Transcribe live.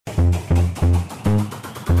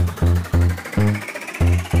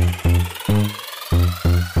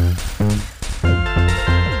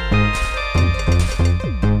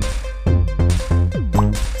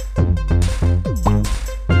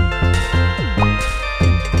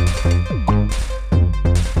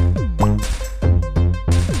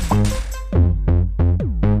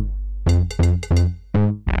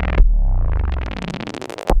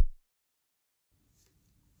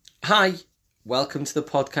Hi, welcome to the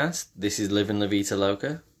podcast. This is Living La Vita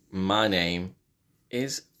Loca. My name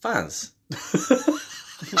is Faz.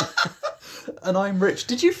 And I'm Rich.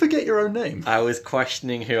 Did you forget your own name? I was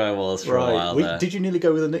questioning who I was for a while there. Did you nearly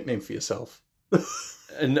go with a nickname for yourself?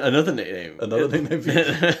 Another nickname. Another nickname for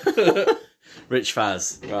yourself? Rich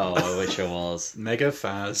Faz. Oh, I wish I was. Mega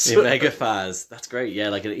Faz. Yeah, Mega Faz. That's great. Yeah,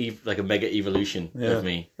 like a mega evolution of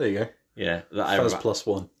me. There you go. Yeah. Faz plus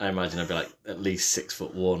one. I imagine I'd be like at least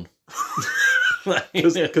 6'1".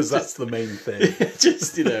 Because that's the main thing.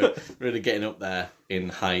 Just, really getting up there in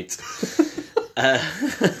height.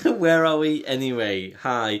 Where are we anyway?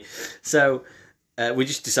 Hi. So we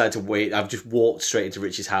just decided to wait. I've just walked straight into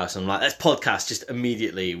Rich's house and I'm like, let's podcast just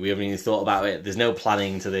immediately. We haven't even thought about it. There's no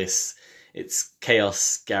planning to this. It's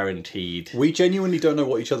chaos guaranteed. We genuinely don't know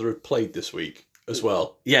what each other have played this week as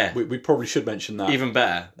well. Yeah. We probably should mention that. Even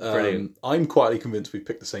better. Brilliant. I'm quietly convinced we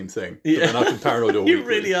picked the same thing. Yeah. And I've been paranoid all week. You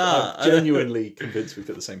really are. I'm genuinely convinced we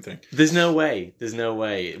picked the same thing. There's no way.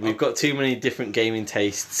 We've got too many different gaming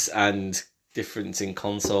tastes and difference in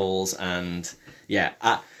consoles, and yeah,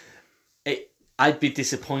 I'd be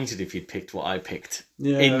disappointed if you'd picked what I picked.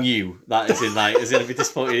 Yeah. In you, that is in I'd be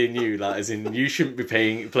disappointed in you. That is in you shouldn't be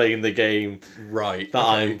playing the game right that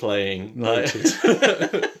I'm playing.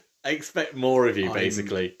 Noted. I expect more of you,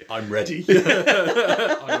 basically. I'm ready.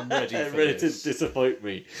 I'm ready for ready this. to disappoint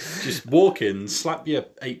me. Just walk in, slap your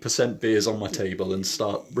 8% beers on my table and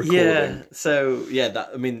start recording. Yeah, so,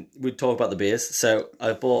 we'd talk about the beers. So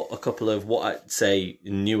I bought a couple of what I'd say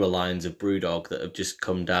newer lines of Brewdog that have just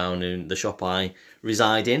come down in the shop I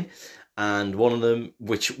reside in. And one of them,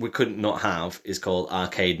 which we couldn't not have, is called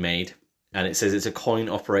Arcade Made. And it says it's a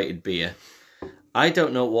coin-operated beer. I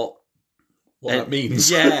don't know what that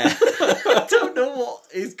means. Yeah. I don't know what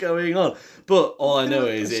is going on. But all I know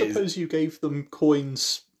is... I suppose you gave them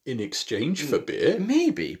coins in exchange for beer.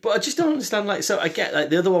 Maybe. But I just don't understand. So I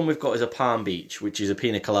get, the other one we've got is a Palm Beach, which is a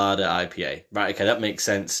Pina Colada IPA. Right, okay, that makes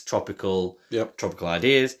sense. Tropical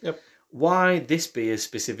ideas. Yep. Why this beer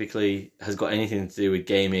specifically has got anything to do with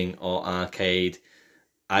gaming or arcade,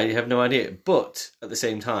 I have no idea. But at the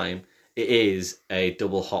same time, it is a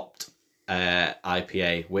double-hopped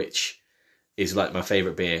IPA, which is like my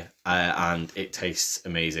favourite beer, and it tastes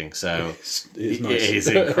amazing. So it is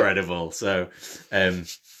incredible. So, I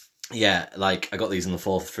got these in the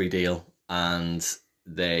 4-for-3 deal, and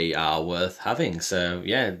they are worth having. So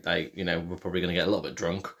yeah, we're probably going to get a little bit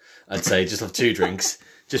drunk. I'd say just have 2 drinks,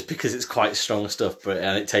 just because it's quite strong stuff,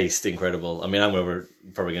 and it tastes incredible. I mean, we're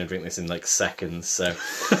probably going to drink this in like seconds. So,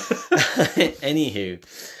 anywho,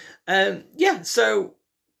 so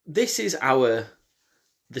this is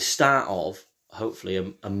the start of,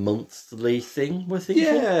 hopefully, a monthly thing, we're thinking?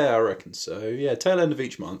 Yeah, I reckon so. Yeah, tail end of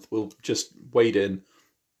each month, we'll just wade in,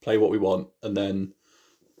 play what we want, and then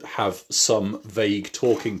have some vague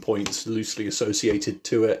talking points loosely associated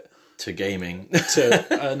to it. To gaming.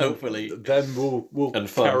 And hopefully. Then we'll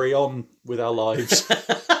carry on with our lives.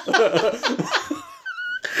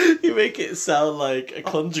 You make it sound like a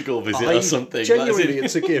conjugal visit or something. Genuinely,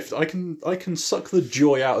 it's a gift. I can suck the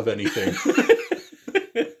joy out of anything.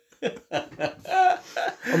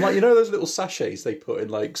 I'm like, those little sachets they put in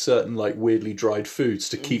like certain like weirdly dried foods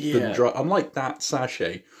to keep them dry. I'm like that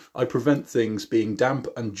sachet. I prevent things being damp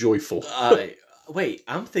and joyful. Wait,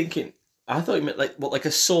 I'm thinking. I thought you meant like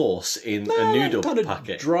a sauce in a noodle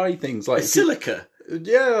packet. Dry things like silica.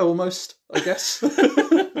 Yeah, almost. I guess.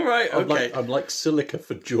 Right. Okay. I'm like silica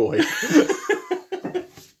for joy.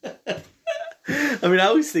 I mean,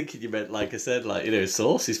 I was thinking you meant, like I said,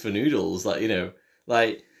 sauces for noodles,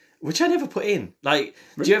 which I never put in. Like,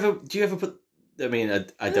 really? Do you ever put? I mean,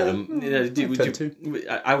 I don't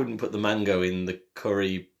know. I wouldn't put the mango in the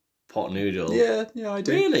curry pot noodle. Yeah, I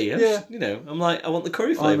do. Really? Yeah. I'm like, I want the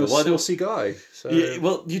curry flavour. I'm a saucy guy. So. Yeah,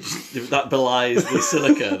 well, that belies the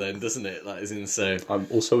silica then, doesn't it? That is so. I'm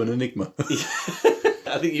also an enigma.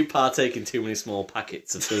 I think you partake in too many small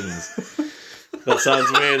packets of things. That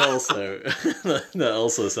sounds weird also. That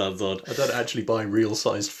also sounds odd. I don't actually buy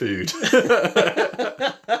real-sized food.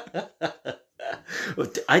 Well,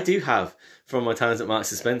 I do have, from my times at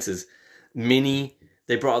Marks and Spencer's,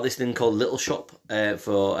 they brought out this thing called Little Shop, and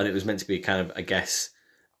it was meant to be kind of, I guess,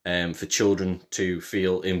 for children to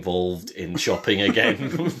feel involved in shopping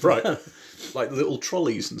again. Right. Like little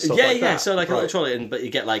trolleys and stuff like that. Yeah, so like a little trolley, but you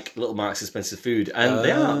get like little Marks and Spencer food, and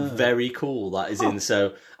they are very cool, that is in.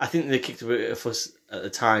 So I think they kicked a bit of fuss at the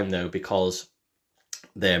time, though, because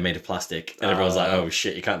they're made of plastic, and everyone's like, oh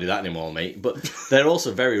shit, you can't do that anymore, mate. But they're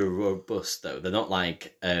also very robust, though. They're not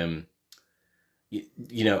like, I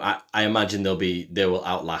imagine they will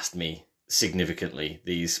outlast me. significantly,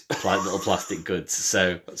 these little plastic goods.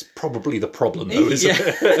 So That's probably the problem, though, isn't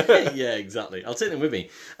yeah, it? yeah, exactly. I'll take them with me.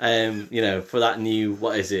 For that new,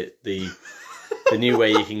 what is it? The new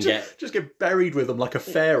way you can Just get buried with them like a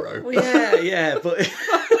pharaoh. Well, yeah, but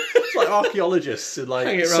It's like archaeologists in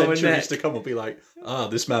Hang it round my centuries neck. to come will be like,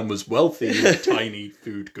 this man was wealthy in tiny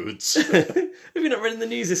food goods. have you not read in the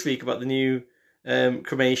news this week about the new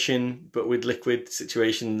cremation but with liquid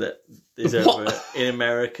situation that is over in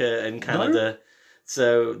America and Canada? No.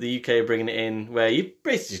 So the UK are bringing it in where you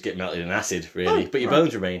basically just get melted in acid, really, but your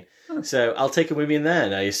bones remain. So I'll take them with me in there,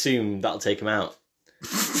 and I assume that'll take them out.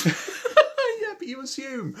 Yeah, but you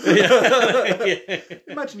assume. Yeah.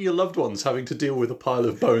 Imagine your loved ones having to deal with a pile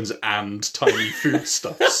of bones and tiny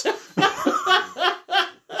foodstuffs.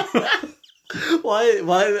 Why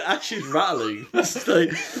are the ashes rattling? Just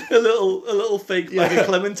like a little fake bag of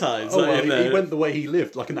clementines. Oh, well, in there. he went the way he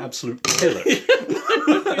lived, like an absolute killer.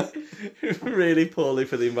 Really poorly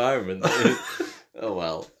for the environment. Oh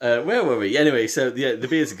well. Where were we? Anyway, so yeah, the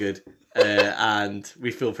beers are good, and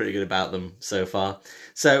we feel pretty good about them so far.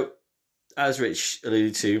 So, as Rich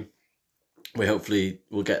alluded to, we hopefully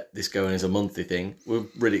will get this going as a monthly thing. We're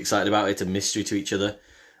really excited about it. It's a mystery to each other.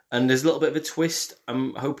 And there's a little bit of a twist.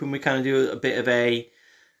 I'm hoping we kind of do a bit of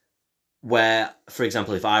where, for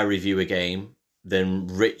example, if I review a game, then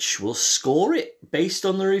Rich will score it based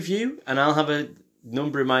on the review, and I'll have a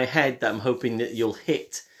number in my head that I'm hoping that you'll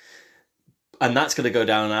hit. And that's going to go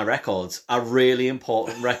down our records, our really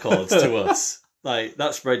important records to us. Like,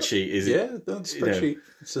 that spreadsheet is... Yeah, that spreadsheet.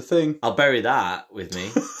 It's a thing. I'll bury that with me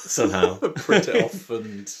somehow. Print it off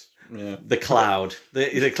and... Yeah. The cloud.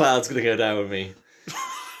 The cloud's going to go down with me.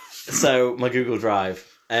 So, my Google Drive.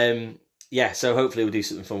 So hopefully we'll do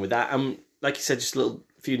something fun with that. Like you said, just a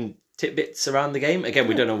few tidbits around the game. Again,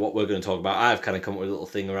 we don't know what we're going to talk about. I've kind of come up with a little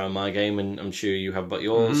thing around my game, and I'm sure you have about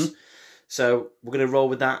yours. Mm-hmm. So, we're going to roll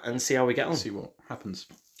with that and see how we get on. See what happens.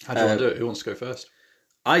 How do you want to do it? Who wants to go first?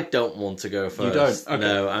 I don't want to go first. You don't? Okay.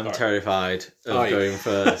 No, I'm terrified of going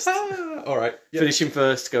first. All right. Yep. Finishing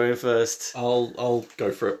first, going first. I'll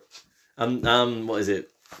go for it. What is it?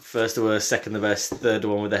 First the worst, second the best, third the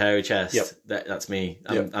one with the hairy chest. Yep. That's me.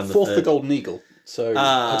 I'm the fourth, third. the golden eagle. So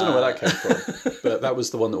I don't know where that came from, but that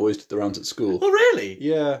was the one that always did the rounds at school. Oh, really?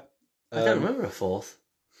 Yeah. I don't remember a fourth.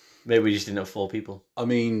 Maybe we just didn't have 4 people. I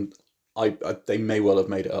mean, they may well have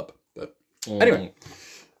made it up, but anyway.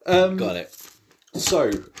 Got it.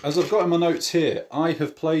 So, as I've got in my notes here, I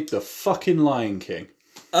have played the fucking Lion King.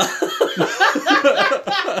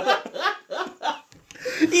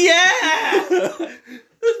 Yeah!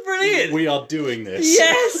 That's brilliant! We are doing this.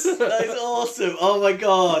 Yes! That's awesome. Oh my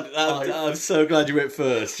god. I'm so glad you went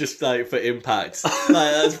first, just like for impact.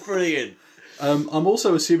 That's brilliant. I'm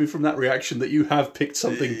also assuming from that reaction that you have picked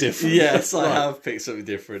something different. Yes, I have picked something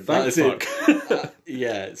different. Thank fuck.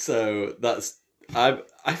 Yeah, so that's... I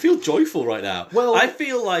feel joyful right now. Well, I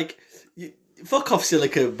feel like... Fuck off,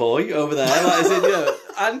 Silica boy, over there. Like, as in,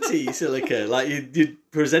 anti-Silica. Like, you're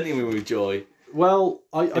presenting me with joy. Well,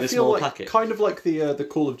 I feel like packet. kind of like the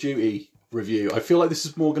Call of Duty review. I feel like this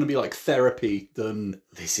is more going to be like therapy than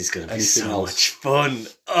this is going to be anything so else. much fun.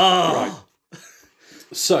 Oh, Right.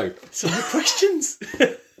 So, some more questions.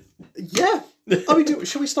 Yeah. I mean,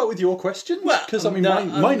 shall we start with your questions? Well, Because I mean,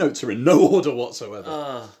 my notes are in no order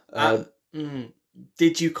whatsoever.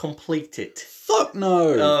 Did you complete it? Fuck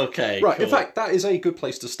no. Okay. Right. Cool. In fact, that is a good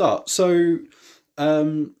place to start. So,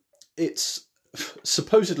 it's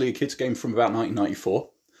supposedly a kids' game from about 1994.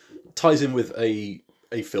 Ties in with a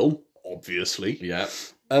film, obviously. Yeah.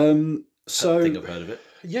 So I think I've heard of it.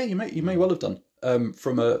 Yeah, you may well have done.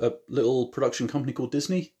 From a little production company called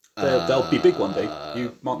Disney. They'll be big one day.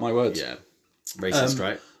 You mark my words. Yeah. Racist,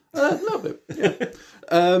 right? A little bit. Yeah.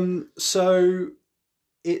 So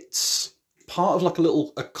it's part of like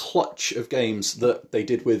a clutch of games that they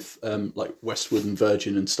did with like Westwood and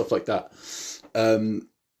Virgin and stuff like that. And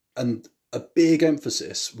a big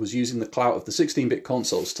emphasis was using the clout of the 16-bit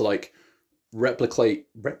consoles to like replicate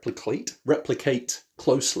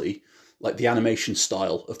closely like the animation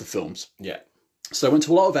style of the films. Yeah. So they went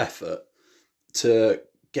to a lot of effort to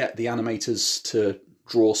get the animators to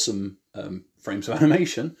draw some frames of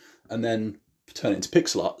animation and then turn it into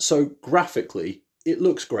pixel art. So graphically, it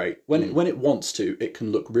looks great. When it wants to, it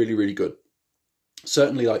can look really, really good.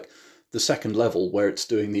 Certainly like the second level where it's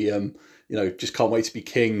doing the, just can't wait to be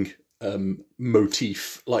king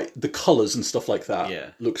motif, like the colours and stuff like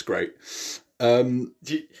that looks great. I need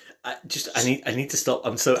to stop. I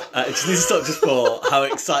just need to stop just for how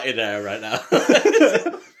excited I am right now.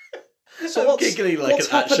 So giggling like what's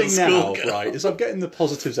an actual happening now, schoolgirl. right, is I'm getting the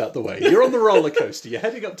positives out the way. You're on the roller coaster. You're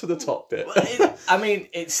heading up to the top bit. I mean,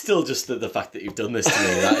 it's still just the fact that you've done this to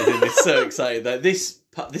me. That it's so exciting that this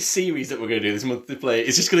series that we're going to do, this monthly play,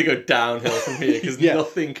 is just going to go downhill from here because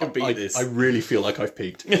nothing can beat this. I really feel like I've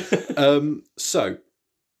peaked. So,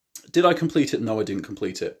 did I complete it? No, I didn't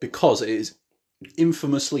complete it because it is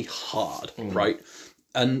infamously hard, right?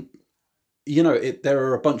 And you know, there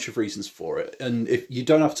are a bunch of reasons for it, and if you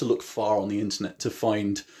don't have to look far on the internet to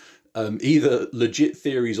find either legit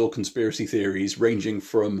theories or conspiracy theories, ranging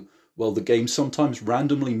from, well, the game sometimes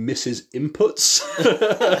randomly misses inputs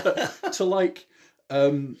to like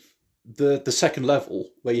the second level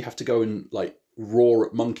where you have to go and like roar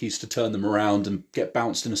at monkeys to turn them around and get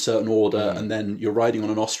bounced in a certain order, and then you're riding on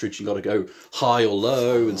an ostrich and you got to go high or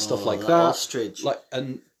low and stuff like that. Ostrich, like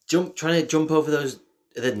and trying to jump over the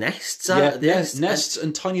nests. Nests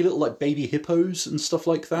and tiny little like baby hippos and stuff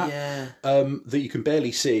like that. Yeah. That you can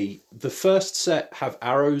barely see. The first set have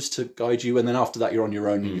arrows to guide you, and then after that you're on your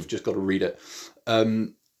own and you've just got to read it.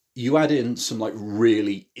 You add in some like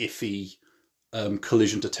really iffy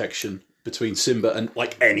collision detection between Simba and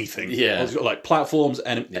like anything. Yeah. Like platforms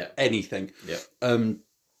and anything. Yeah.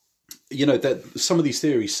 You know, that some of these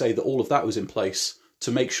theories say that all of that was in place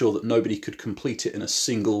to make sure that nobody could complete it in a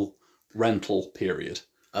single rental period.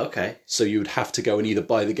 Okay. So you would have to go and either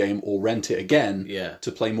buy the game or rent it again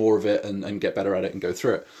to play more of it and get better at it and go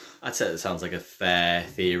through it. I'd say that sounds like a fair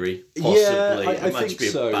theory. Possibly. Yeah, it might just be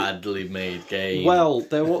a badly made game. Well,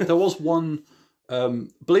 there was one...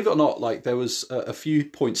 believe it or not, like there was a few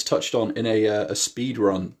points touched on in a speed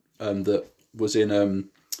run that was in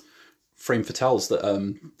Frame Fatales that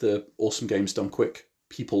the Awesome Games Done Quick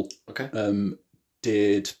people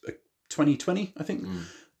did 2020, I think.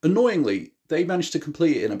 Annoyingly, they managed to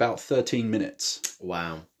complete it in about 13 minutes.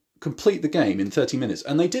 Wow. Complete the game in 30 minutes.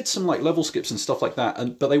 And they did some like level skips and stuff like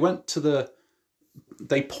that. But they went to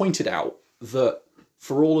they pointed out that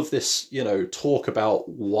for all of this, you know, talk about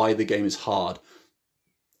why the game is hard,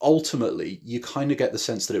 ultimately, you kind of get the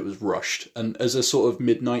sense that it was rushed. And as a sort of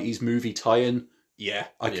mid-90s movie tie-in,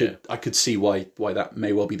 I could see why that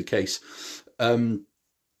may well be the case.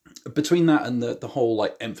 Between that and the whole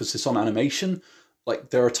like emphasis on animation,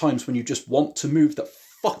 like there are times when you just want to move the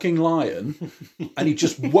fucking lion and he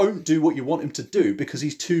just won't do what you want him to do because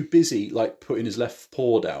he's too busy like putting his left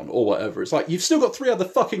paw down or whatever. It's like, you've still got 3 other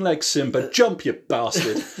fucking legs, Simba, jump, you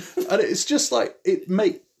bastard. And it's just like,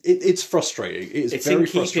 it's frustrating. It's very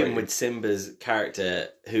frustrating. It's in keeping with Simba's character,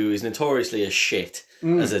 who is notoriously a shit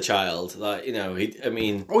as a child. Like, you know, he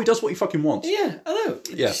does what he fucking wants. Yeah, I know.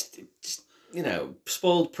 Yeah. Just, you know,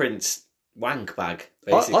 spoiled prince wank bag,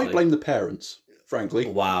 basically. I blame the parents, frankly.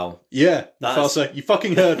 Wow. Yeah, Mufasa, you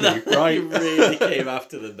fucking heard me, right? You really came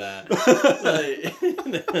after them there.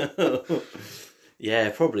 Yeah,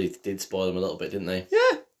 probably did spoil them a little bit, didn't they?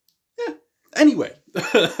 Yeah. Anyway,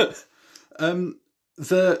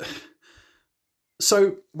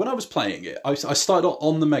 so when I was playing it, I started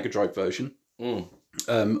on the Mega Drive version.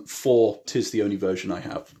 For 'tis the only version I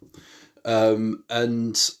have.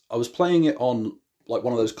 And I was playing it on like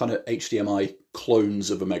one of those kind of HDMI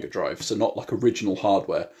clones of a Mega Drive, so not like original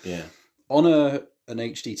hardware. Yeah. On an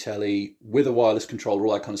HD telly with a wireless controller,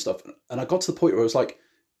 all that kind of stuff. And I got to the point where I was like,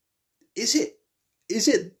 is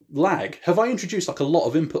it lag? Have I introduced like a lot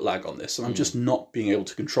of input lag on this? And I'm just not being able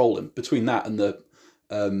to control him between that and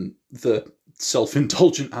the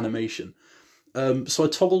self-indulgent animation. So I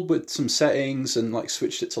toggled with some settings and like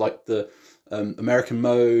switched it to like the American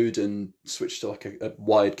mode and switched to like a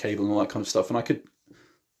wired cable and all that kind of stuff. And I could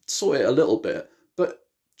sort it a little bit, but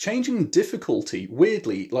changing difficulty,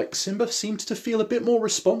 weirdly, like Simba seemed to feel a bit more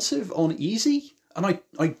responsive on easy. And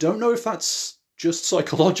I don't know if that's just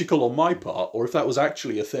psychological on my part or if that was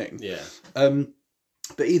actually a thing. Yeah.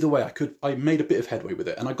 But either way, I made a bit of headway with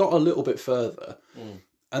it and I got a little bit further.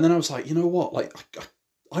 And then I was like, you know what? Like,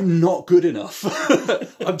 I'm not good enough.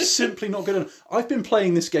 I'm simply not good enough. I've been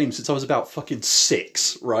playing this game since I was about fucking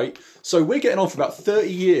 6, right? So we're getting on for about 30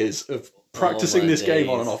 years of practicing this game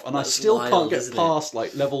on and off, and I still can't get past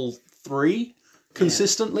like level 3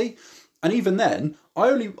 consistently. And even then,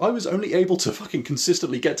 I was only able to fucking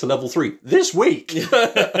consistently get to level 3 this week,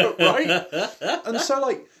 right? And so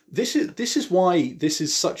like this is why this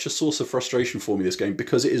is such a source of frustration for me, this game,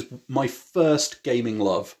 because it is my first gaming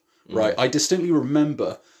love. Right, I distinctly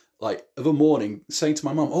remember, like, of a morning saying to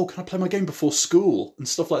my mum, "Oh, can I play my game before school?" and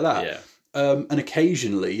stuff like that. Yeah. And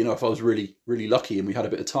occasionally, you know, if I was really, really lucky and we had a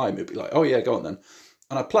bit of time, it'd be like, "Oh yeah, go on then."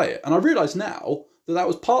 and I play it, and I realise now that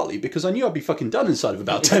was partly because I knew I'd be fucking done inside of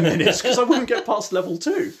about 10 minutes because I wouldn't get past level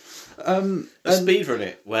 2. Speedrun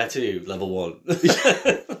it. Where to? Level 1.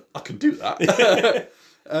 I can do that.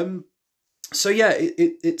 So yeah,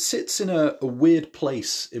 it sits in a weird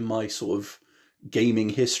place in my sort of gaming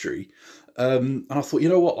history. And I thought, you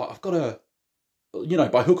know what, I've got to,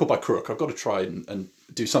 by hook or by crook, I've got to try and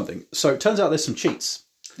do something. So it turns out there's some cheats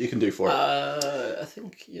you can do for it. I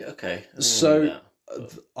think, yeah, okay. So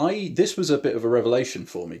this was a bit of a revelation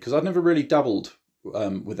for me because I'd never really dabbled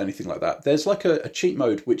with anything like that. There's like a cheat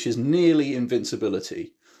mode which is nearly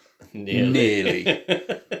invincibility. Nearly.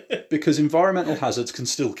 Because environmental hazards can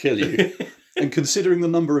still kill you. And considering the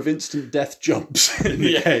number of instant death jumps in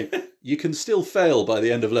the game, you can still fail by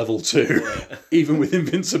the end of level 2, even with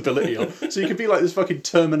invincibility on. So you can be like this fucking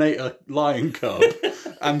Terminator lion cub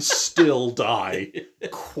and still die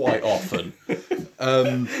quite often.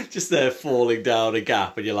 Just there falling down a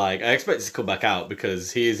gap, and you're like, I expect it to come back out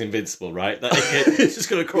because he is invincible, right? It's just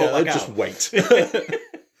going to crawl back out. Just wait.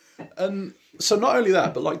 So not only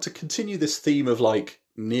that, but like to continue this theme of like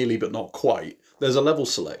nearly but not quite, there's a level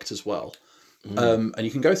select as well. And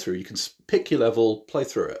you can go through, you can pick your level, play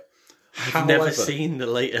through it. I've never seen the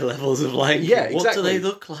later levels of like, exactly. What do they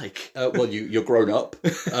look like? Well, you're grown up.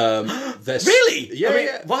 Really? Yeah,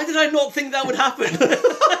 yeah. Why did I not think that would happen?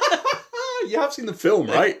 You have seen the film,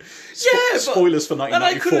 right? Yeah, spoilers for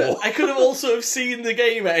 1994. I could have also have seen the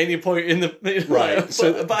game at any point in the right.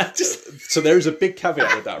 So there is a big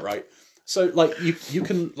caveat with that, right? So like you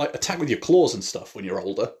can like attack with your claws and stuff when you're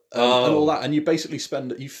older and all that, and you basically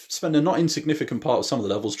spend a not insignificant part of some of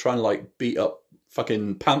the levels trying to like beat up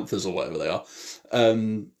fucking panthers or whatever they are.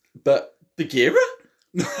 But Bagheera?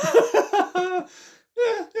 yeah,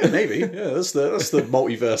 maybe. Yeah, that's the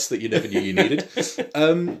multiverse that you never knew you needed.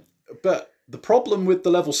 But the problem with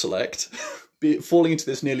the level select, falling into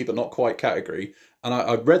this nearly but not quite category, and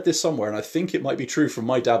I read this somewhere, and I think it might be true from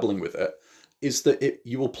my dabbling with it, is that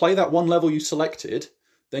you will play that one level you selected,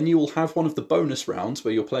 then you will have one of the bonus rounds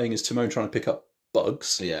where you're playing as Timon trying to pick up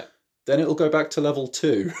bugs. Yeah. Then it'll go back to level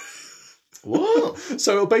 2. What?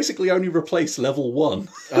 So it'll basically only replace level 1.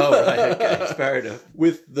 Oh, right, okay. Fair enough.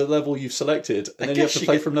 With the level you've selected, and then you have to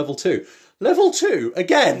play from level 2. Level 2,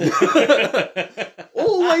 again!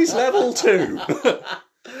 Always level 2!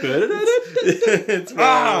 It's where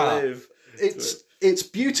I live. It's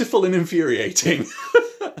beautiful and infuriating.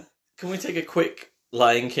 Can we take a quick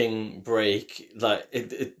Lion King break,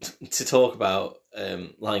 to talk about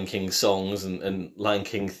Lion King songs and Lion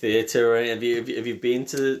King theatre? Have you been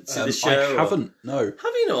to the show? I haven't. No. Have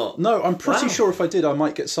you not? No, I'm pretty sure if I did, I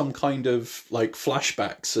might get some kind of like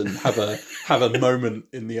flashbacks and have a moment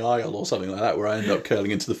in the aisle or something like that where I end up curling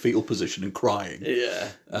into the fetal position and crying. Yeah.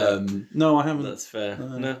 No, I haven't. That's fair.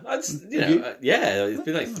 No, I just yeah, it's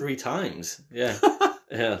been like 3 times. Yeah.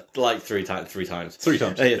 Yeah, like 3 times. 3 times. 3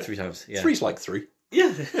 times. Yeah, 3 times. Yeah. 3's like 3.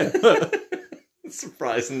 Yeah.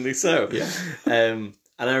 Surprisingly so. Yeah. And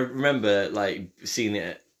I remember like seeing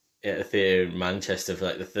it at a theatre in Manchester for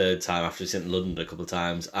like the 3rd time after sitting in London a couple of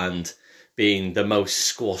times and being the most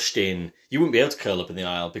squashed in. You wouldn't be able to curl up in the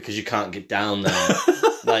aisle because you can't get down there.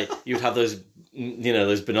 Like you'd have those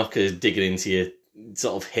those binoculars digging into your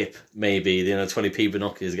sort of hip, maybe 20p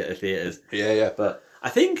binoculars get to theatres. Yeah. But I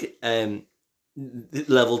think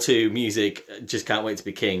level 2 music, Just Can't Wait to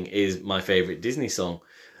Be King, is my favourite Disney song.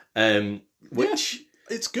 Which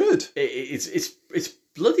it's good. It's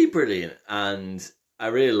bloody brilliant, and I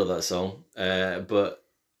really love that song. But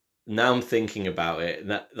now I'm thinking about it,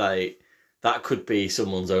 that could be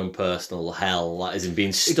someone's own personal hell, that isn't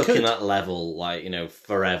being stuck in that level,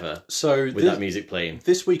 forever. So with that music playing.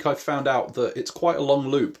 This week I found out that it's quite a long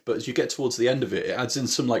loop, but as you get towards the end of it, it adds in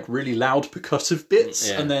some like really loud percussive bits,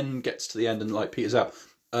 and then gets to the end and like peters out.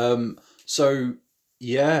 So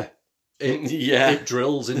yeah. It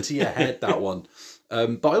drills into your head, that one.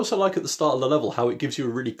 But I also like at the start of the level how it gives you a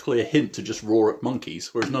really clear hint to just roar at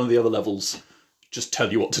monkeys, whereas none of the other levels just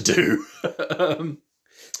tell you what to do.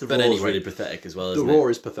 The roar's really pathetic as well, isn't it? The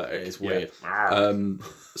roar is pathetic. It's weird.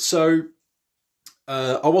 So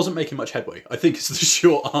I wasn't making much headway, I think is the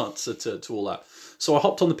short answer to all that. So I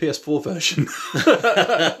hopped on the PS4 version,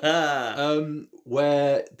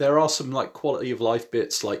 where there are some like quality of life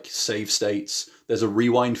bits, like save states. There's a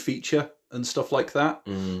rewind feature and stuff like that.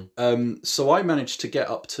 So I managed to get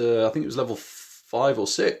up to, I think it was level 5 or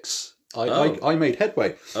 6. I made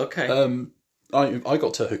headway. Okay. I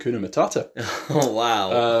got to Hakuna Matata. Oh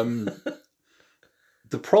wow.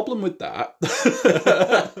 The problem with that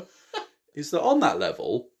is that on that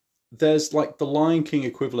level, there's like the Lion King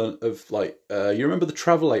equivalent of like you remember the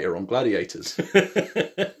Travelator on Gladiators.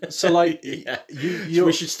 So like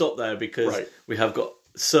we should stop there because we have got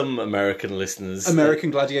some American listeners.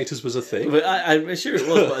 American Gladiators was a thing. But I'm sure it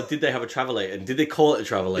was, but did they have a Travelator? And did they call it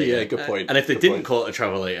a Travelator? Yeah, good point. And if they didn't call it a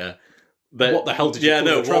Travelator, what the hell did you call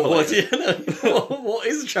it a Travelator? What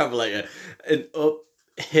is a Travelator? An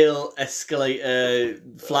uphill escalator,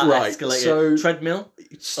 flat escalator, treadmill?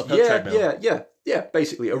 Treadmill. Yeah,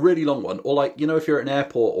 basically a really long one. Or like, if you're at an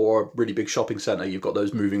airport or a really big shopping centre, you've got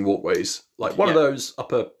those moving walkways. Like one of those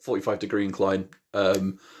up a 45-degree incline.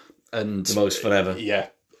 And the most fun ever. Yeah.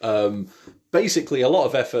 Basically a lot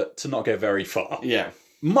of effort to not get very far. Yeah.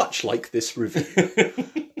 Much like this review.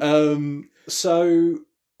 So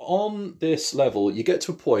on this level, you get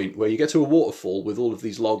to a point where you get to a waterfall with all of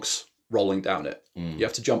these logs rolling down it. You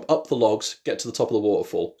have to jump up the logs, get to the top of the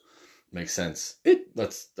waterfall. Makes sense.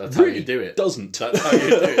 That's really how you do it. Doesn't. That's how you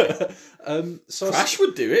do it. Crash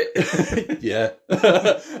would do it. Yeah.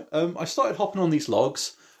 I started hopping on these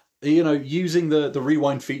logs, using the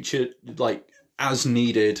rewind feature like as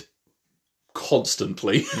needed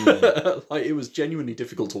constantly. Like it was genuinely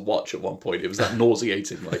difficult to watch at one point. It was that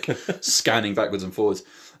nauseating, like scanning backwards and forwards.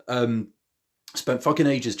 Spent fucking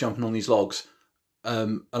ages jumping on these logs.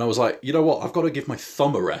 And I was like, you know what? I've got to give my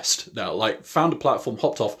thumb a rest now. Like, found a platform,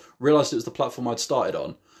 hopped off, realised it was the platform I'd started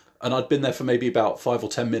on. And I'd been there for maybe about 5 or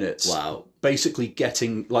 10 minutes. Wow. Basically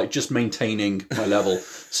just maintaining my level.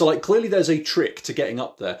 So, like, clearly there's a trick to getting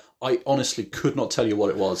up there. I honestly could not tell you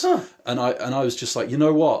what it was. Huh. And I was just like, you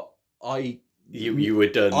know what? You were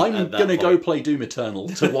done. I'm going to go play Doom Eternal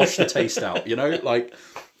to wash the taste out, Like,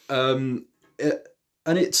 and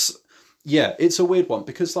it's a weird one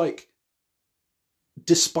because, like,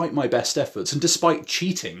 despite my best efforts and despite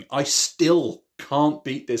cheating, I still can't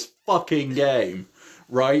beat this fucking game,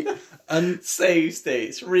 right? And save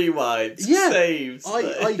states, rewinds, saves.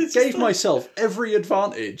 I gave myself every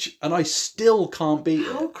advantage, and I still can't beat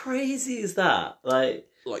it. How crazy is that? Like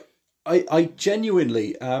I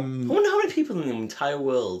genuinely. I wonder how many people in the entire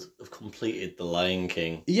world have completed The Lion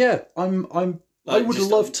King. Yeah, I would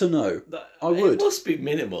love to know. I would. It must be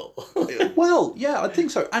minimal. Well, yeah, I think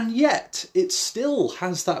so. And yet, it still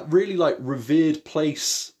has that really like revered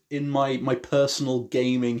place in my personal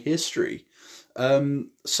gaming history.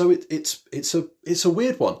 So it's a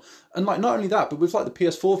weird one. And like not only that, but with like the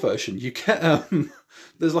PS4 version, you get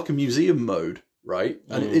there's like a museum mode, right?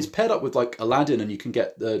 And it's paired up with like Aladdin, and you can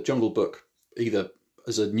get the Jungle Book either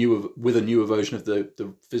as a newer version of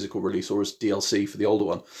the physical release or as DLC for the older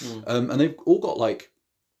one. And they've all got like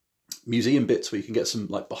museum bits where you can get some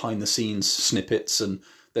like behind the scenes snippets, and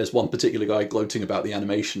there's one particular guy gloating about the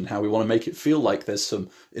animation, how we want to make it feel like there's some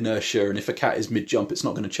inertia, and if a cat is mid jump it's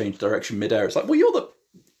not going to change direction mid air. It's like, well, you're the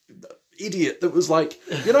idiot that was like,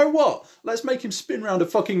 you know what, let's make him spin around a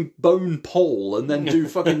fucking bone pole and then do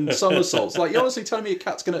fucking somersaults. Like, you're honestly telling me a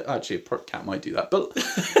cat's gonna actually a cat might do that, but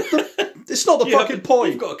it's not the fucking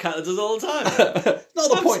point. You've got a cat that does it all the time. Not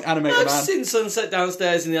the point, animator man. I've seen Sunset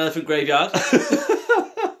downstairs in the elephant graveyard.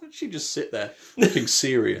 She'd just sit there looking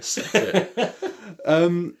serious.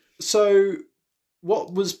 So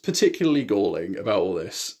what was particularly galling about all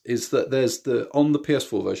this is that there's on the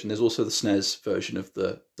PS4 version, there's also the SNES version of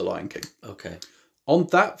the Lion King. Okay. On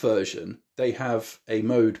that version, they have a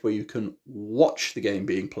mode where you can watch the game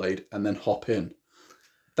being played and then hop in.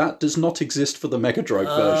 That does not exist for the Mega Drive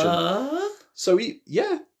version. So really?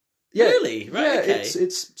 Right, yeah, okay.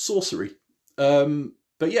 it's sorcery.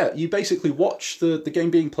 But yeah, you basically watch the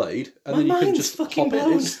game being played, and then you can just hop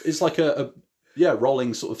in. It's like a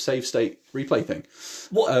rolling sort of save state replay thing.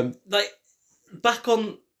 What like back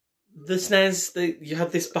on the SNES? You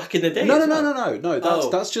had this back in the day. No.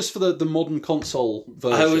 That's just for the modern console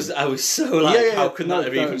version. I was so like, how could that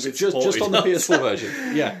have even been just on the PS4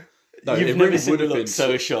 version? Yeah. No, You've never seen me look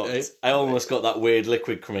so shocked. I almost got that weird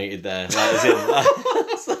liquid cremated there.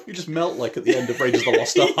 You just melt like at the end of Raiders of the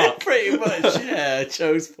Lost Ark. Yeah, pretty much, yeah.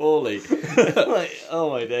 Chose poorly. Like, oh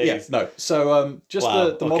my days. Yeah, no. So just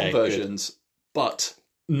the modern versions, but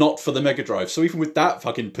not for the Mega Drive. So even with that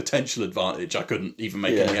fucking potential advantage, I couldn't even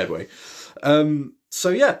make any headway. So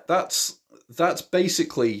yeah, that's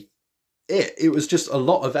basically it. It was just a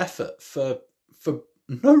lot of effort for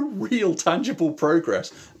no real tangible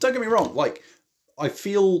progress. Don't get me wrong, like I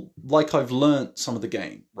feel like I've learnt some of the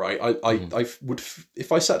game, right? I would,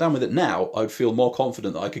 if I sat down with it now, I'd feel more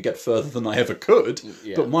confident that I could get further than I ever could.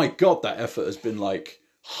 Yeah. But my God, that effort has been like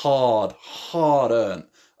hard earned.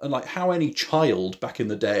 And like how any child back in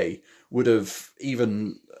the day would have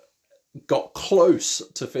even got close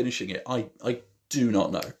to finishing it, I do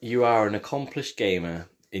not know. You are an accomplished gamer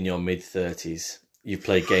in your mid-30s. you've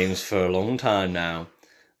played games for a long time now.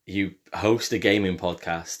 You host a gaming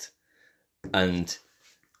podcast, and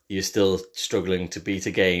you're still struggling to beat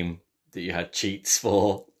a game that you had cheats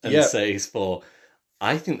for and saves for.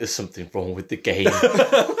 I think there's something wrong with the game.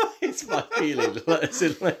 It's my feeling.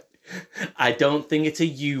 I don't think it's a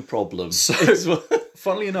you problem. So,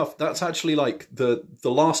 funnily enough, that's actually like the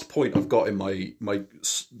last point I've got in my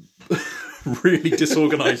really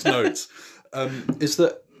disorganized notes. Is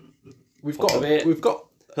that we've got Palm Beach.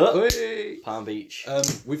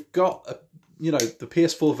 We've got the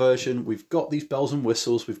PS4 version. We've got these bells and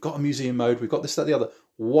whistles. We've got a museum mode. We've got this, that, the other.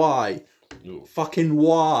 Why? Ooh. Fucking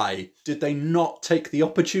why did they not take the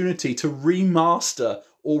opportunity to remaster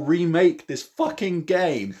or remake this fucking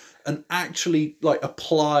game and actually like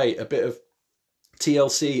apply a bit of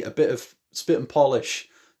TLC, a bit of spit and polish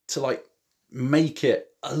to like make it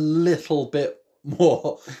a little bit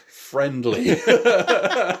more friendly?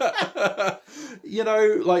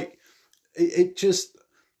 Like it just,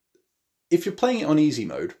 if you're playing it on easy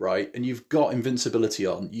mode, right, and you've got invincibility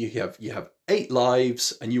on, you have 8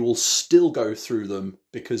 lives and you will still go through them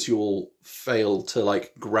because you'll fail to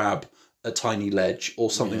like grab a tiny ledge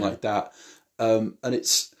or something like that. And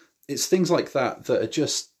it's things like that are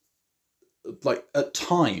just like, at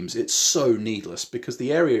times it's so needless because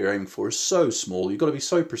the area you're aiming for is so small. You've got to be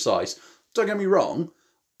so precise. Don't get me wrong,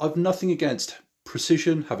 I've nothing against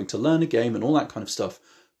precision, having to learn a game and all that kind of stuff.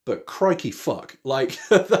 But crikey fuck, like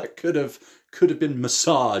that could have been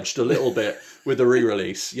massaged a little bit with a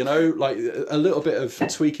re-release, like a little bit of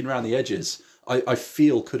tweaking around the edges. I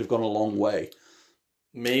feel could have gone a long way.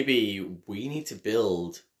 Maybe we need to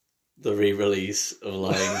build the re-release of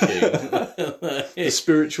Lion King. The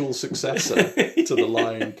spiritual successor to the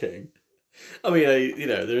Lion King. I mean,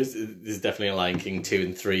 there's definitely a Lion King 2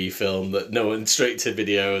 and 3 film that no one straight to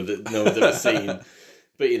video that no one's ever seen.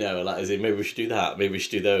 But, maybe we should do that. Maybe we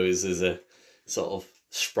should do those as a sort of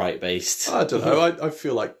sprite-based. I don't know. I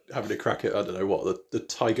feel like having a crack at, I don't know what, the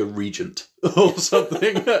Tiger Regent or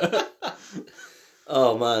something.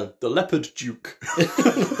 Oh, man. The Leopard Duke.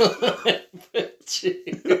 The Leopard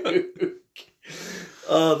Duke.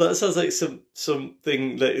 Oh, that sounds like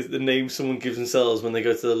something that is the name someone gives themselves when they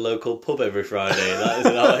go to the local pub every Friday. That is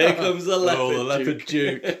it. Here comes the Leopard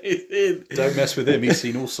Duke. The Leopard Duke. Don't mess with him. He's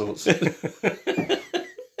seen all sorts.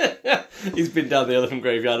 He's been down the elephant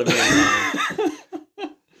graveyard a million times.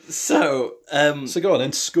 So go on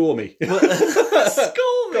then, score me. Score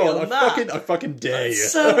me go on that. I fucking dare you.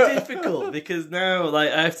 It's so difficult because now, I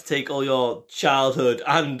have to take all your childhood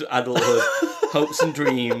and adulthood hopes and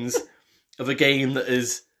dreams of a game that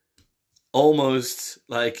is almost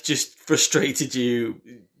just frustrated you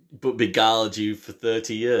but beguiled you for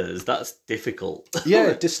 30 years. That's difficult.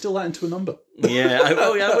 Yeah, distill that into a number. Yeah,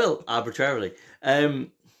 I will, arbitrarily.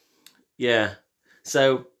 Yeah.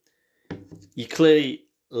 So, you clearly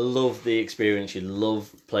love the experience, you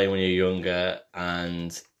love playing when you're younger,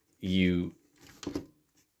 and you...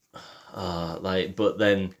 but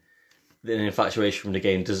then the infatuation from the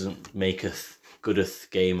game doesn't maketh goodeth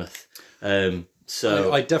gameth.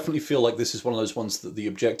 So I definitely feel like this is one of those ones that the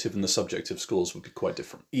objective and the subjective scores would be quite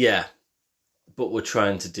different. Yeah, but we're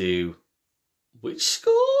trying to do which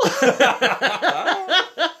score?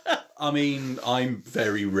 I mean, I'm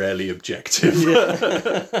very rarely objective,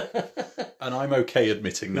 and I'm okay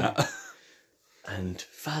admitting that. And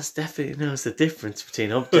Faz definitely knows the difference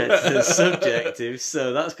between objective and subjective,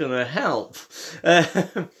 so that's going to help.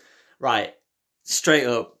 Right, straight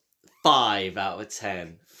up, 5 out of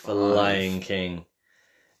 10 for Lion King.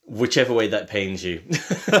 Whichever way that pains you.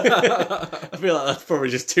 I feel like that's probably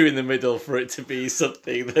just 2 in the middle for it to be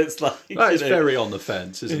something that's like... That is very on the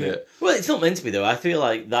fence, isn't it? Well, it's not meant to be, though. I feel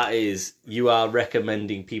like that is... You are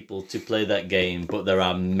recommending people to play that game, but there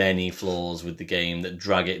are many flaws with the game that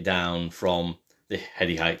drag it down from the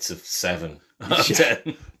heady heights of 7 out of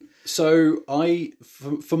 10. So,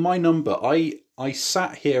 for my number, I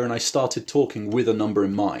sat here and I started talking with a number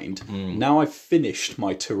in mind. Now I've finished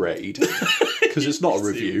my tirade, because it's not a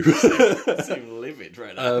review. Seem livid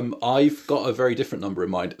right now. I've got a very different number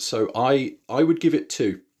in mind. So I would give it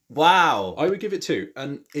 2. Wow. I would give it 2.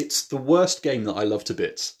 And it's the worst game that I love to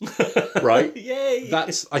bits. Right? Yay.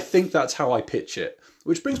 I think that's how I pitch it.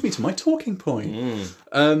 Which brings me to my talking point.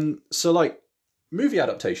 So, movie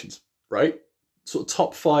adaptations, right? Sort of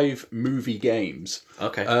top 5 movie games.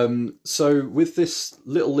 Okay. So with this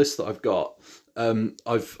little list that I've got,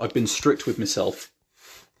 I've been strict with myself,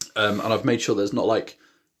 and I've made sure there's not like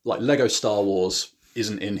Lego Star Wars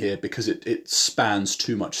isn't in here because it spans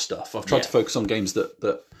too much stuff. I've tried to focus on games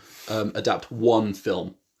that adapt one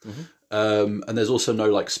film. And there's also no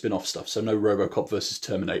like spin-off stuff, so no RoboCop versus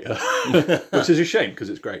Terminator, which is a shame because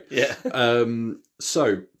it's great. Yeah. So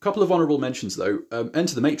a couple of honourable mentions though.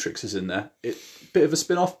 Enter the Matrix is in there. Bit of a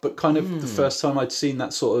spin-off, but kind of the first time I'd seen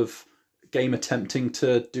that sort of game attempting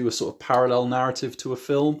to do a sort of parallel narrative to a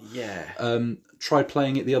film. Yeah. Tried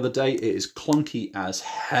playing it the other day. It is clunky as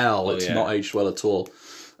hell. It's not aged well at all.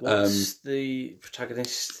 What's the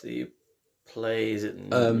protagonist that you play? Is it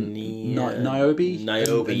Niobe?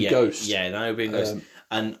 Niobe, and yeah. Ghost. Yeah, Niobe and Ghost.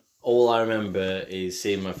 And all I remember is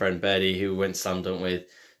seeing my friend Betty, who went slam dunk with,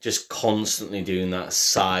 just constantly doing that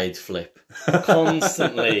side flip.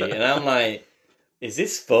 Constantly. And I'm like, is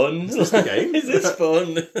this fun? Is this the game? Is this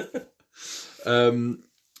fun?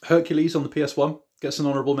 Hercules on the PS1 gets an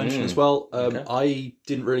honourable mention as well. Okay. I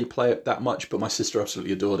didn't really play it that much, but my sister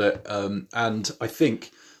absolutely adored it. And I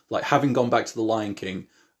think, like, having gone back to The Lion King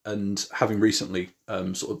and having recently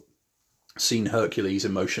sort of seen Hercules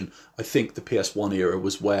in motion, I think the PS1 era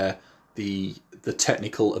was where the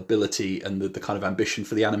technical ability and the kind of ambition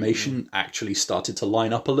for the animation actually started to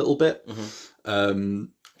line up a little bit. So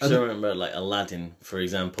I remember, like, Aladdin, for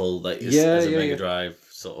example, like as a Mega Drive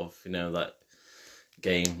sort of, that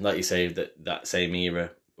game, like you say, that same era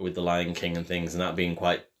with The Lion King and things, and that being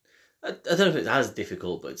quite, I don't know if it's as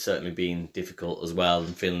difficult, but it's certainly been difficult as well,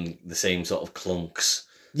 and feeling the same sort of clunks.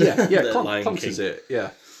 Clunks is it, yeah.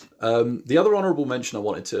 The other honourable mention I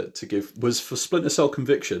wanted to give was for Splinter Cell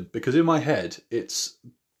Conviction, because in my head, it's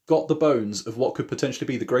got the bones of what could potentially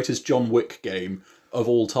be the greatest John Wick game of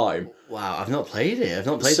all time. Wow, I've not played it. I've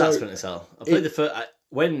not played that Splinter Cell. I played the first.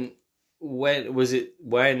 When was it?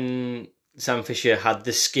 When Sam Fisher had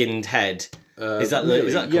the skinned head? Is that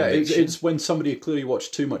it's when somebody had clearly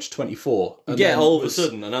watched too much 24. All of a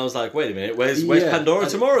sudden, and I was like, wait a minute, where's Pandora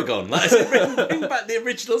Tomorrow gone? Like, bring back the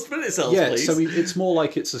original Splinter Cells, please. So it's more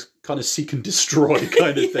like it's a kind of seek and destroy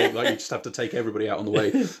kind of thing. Like, you just have to take everybody out on the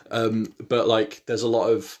way. But like, there's a lot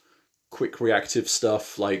of quick reactive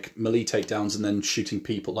stuff, like melee takedowns and then shooting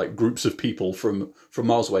people, like groups of people from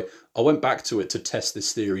miles away. I went back to it to test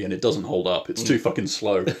this theory and it doesn't hold up. It's too fucking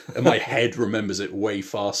slow and my head remembers it way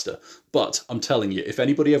faster. But I'm telling you, if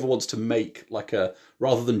anybody ever wants to make like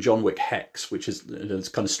rather than John Wick Hex, which is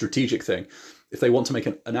a kind of strategic thing, if they want to make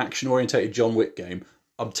an action orientated John Wick game,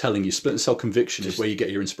 I'm telling you, Splinter Cell Conviction is where you get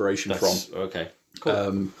your inspiration from. Okay,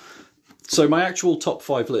 cool. So my actual top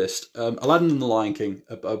 5 list, Aladdin and The Lion King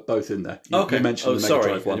are both in there. You mentioned the Mega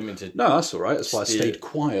Drive one. I didn't mean to... No, that's all right. That's why I stayed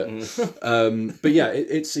quiet. But yeah,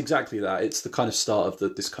 it's exactly that. It's the kind of start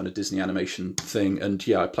of this kind of Disney animation thing. And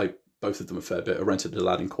yeah, I played both of them a fair bit. I rented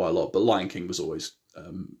Aladdin quite a lot, but Lion King was always,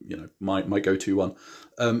 my go-to one.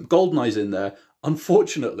 GoldenEye's in there.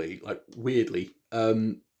 Unfortunately, like weirdly,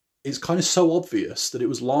 it's kind of so obvious that it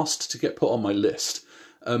was last to get put on my list.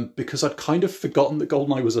 Because I'd kind of forgotten that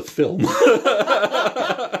GoldenEye was a film.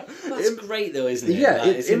 That's great though, isn't it? Yeah,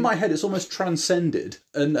 in my head it's almost transcended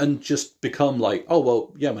and just become like, oh,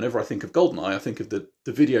 well, yeah, whenever I think of GoldenEye, I think of the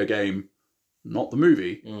video game, not the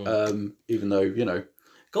movie. Even though,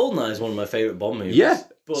 GoldenEye is one of my favourite Bond movies. Yeah,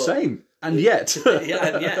 same. And yet.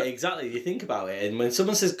 yeah, exactly. You think about it, and when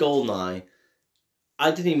someone says GoldenEye,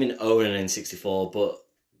 I didn't even own an N64, but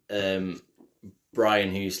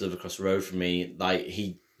Brian, who used to live across the road from me, like,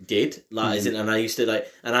 he did, like, and I used to, like,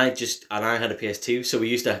 and I had a PS2, so we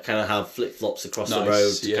used to kind of have flip-flops across the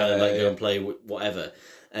road to kind of, like, go and play whatever.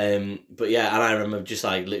 But yeah, and I remember just,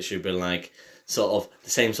 like, literally being, like, sort of the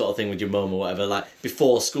same sort of thing with your mum or whatever, like,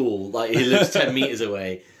 before school, like, he lives 10 metres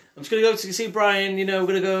away. I'm just going to go to see Brian, we're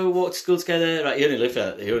going to go walk to school together. Like, he only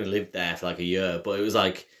lived there for, like, a year, but it was,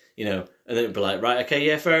 like, and then it'd be like, right, okay,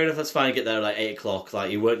 yeah, fair enough, that's fine. Get there at like 8 o'clock.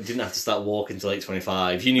 Like, you didn't have to start walking till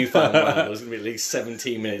 8:25. You knew fine well there was going to be at least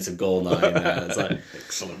 17 minutes of GoldenEye in there. It's like,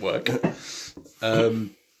 excellent work.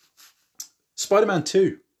 Spider-Man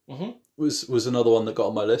 2 was another one that got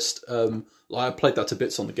on my list. I played that to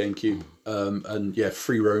bits on the GameCube. And yeah,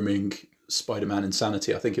 free roaming Spider-Man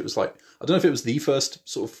Insanity. I think it was like, I don't know if it was the first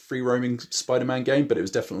sort of free roaming Spider-Man game, but it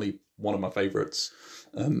was definitely one of my favourites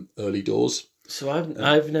early doors. So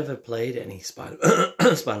I've never played any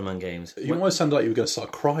Spider-Man games. You almost sounded like you were going to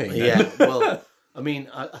start crying. Yeah, well, I mean,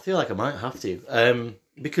 I feel like I might have to.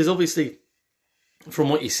 Because obviously, from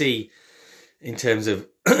what you see, in terms of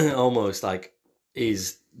almost like,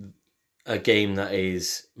 is a game that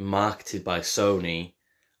is marketed by Sony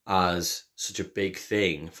as such a big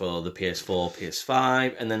thing for the PS4,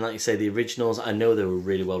 PS5, and then, like you say, the originals, I know they were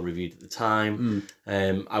really well reviewed at the time.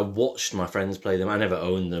 I watched my friends play them. I never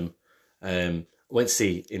owned them. Went to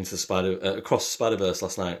see Across the Spider-Verse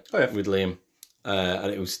last night with Liam,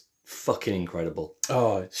 and it was fucking incredible.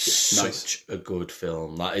 Oh, it's such a good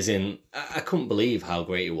film. That is I couldn't believe how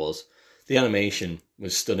great it was. the animation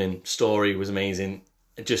was stunning, story was amazing.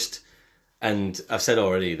 And I've said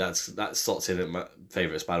already that slots in at my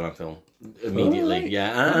favourite Spider-Man film immediately. Right.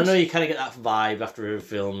 Yeah, and I know you kind of get that vibe after a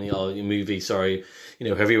film or your movie. Sorry,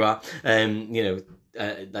 whoever you are.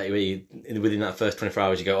 Like within that first 24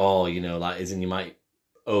 hours, you go, oh, like, as in you might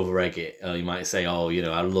over-egg it, or you might say, oh,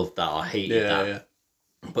 I loved that or hated that. Yeah.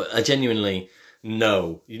 But I genuinely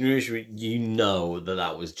know,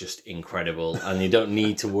 that was just incredible, and you don't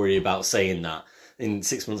need to worry about saying that. In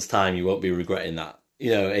 6 months' time, you won't be regretting that.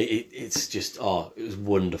 It's just, it was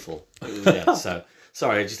wonderful. So,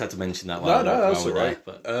 sorry, I just had to mention that. No, that's all right.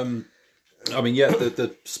 But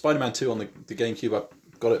the Spider-Man 2 on the GameCube, I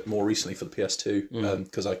got it more recently for the PS2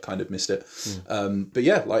 because I kind of missed it. But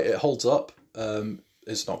yeah, like, it holds up.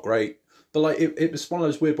 It's not great, but like it was one of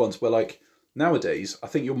those weird ones where, like, nowadays I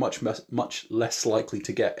think you're much less likely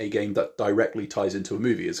to get a game that directly ties into a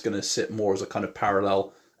movie. It's going to sit more as a kind of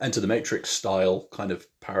parallel Enter the Matrix style kind of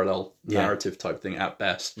parallel narrative type thing at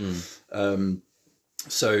best.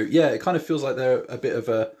 So yeah, it kind of feels like they're a bit of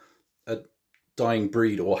a dying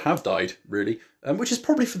breed, or have died really, which is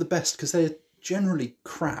probably for the best because they're generally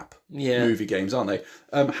crap movie games, aren't they?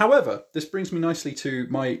 However, this brings me nicely to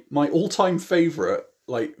my all-time favourite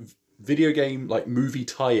like video game like movie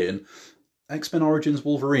tie-in, X-Men Origins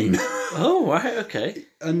Wolverine. Oh, right, okay.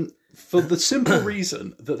 And for the simple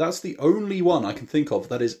reason that that's the only one I can think of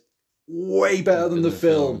that is way better than the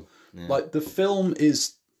film. Yeah. Like, the film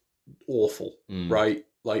is awful, right?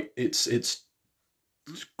 Like, it's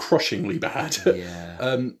crushingly bad. Yeah.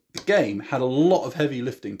 The game had a lot of heavy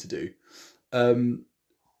lifting to do,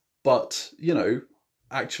 but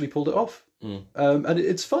actually pulled it off, and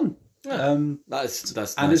it's fun. Yeah.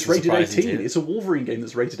 That's and it's rated 18. It's a Wolverine game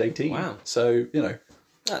that's rated 18. Wow. So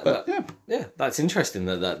that's interesting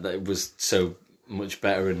that it was so much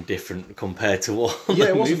better and different compared to what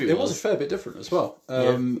it was a fair bit different as well.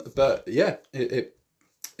 But yeah, it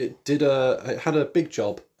had a big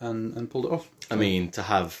job and pulled it off. I mean, to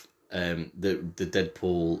have the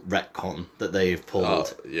Deadpool retcon that they've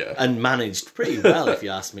pulled and managed pretty well, if you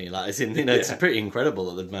ask me. Like, it's pretty incredible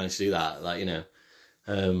that they've managed to do that. Like,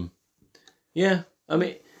 I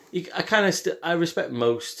mean, I respect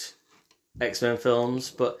most X-Men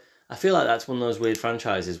films, but I feel like that's one of those weird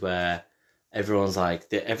franchises where everyone's like,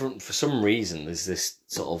 for some reason, there's this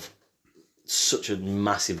sort of such a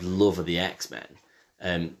massive love of the X-Men.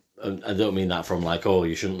 I don't mean that from like, oh,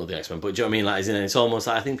 you shouldn't love the X-Men, but do you know what I mean? Like, it's almost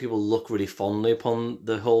like I think people look really fondly upon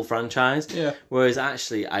the whole franchise. Yeah. Whereas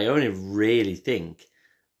actually, I only really think,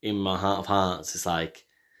 in my heart of hearts, it's like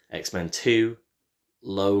X-Men 2,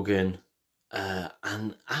 Logan,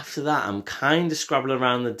 and after that, I'm kind of scrabbling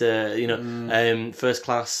around the dirt. First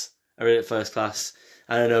Class. I read it First Class.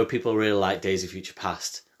 And I know people really like Days of Future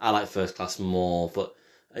Past. I like First Class more, but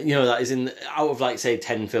that is out of like say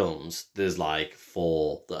 10 films, there's like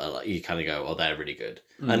 4 that are like, you kind of go, oh, they're really good.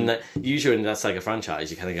 And usually when that's like a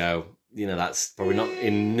franchise, you kind of go, that's probably not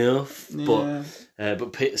enough. But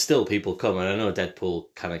still, people come, and I know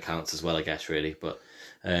Deadpool kind of counts as well, I guess, really. But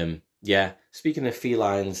speaking of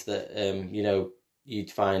felines that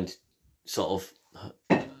you'd find sort of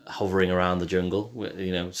hovering around the jungle,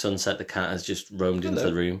 Sunset the cat has just roamed into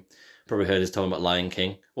the room. Probably heard us talking about Lion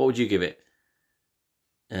King. What would you give it?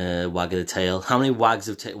 Wag of the tail. How many wags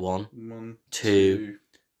of tail? 1, 2,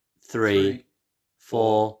 3,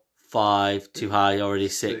 4, 5. Too high already.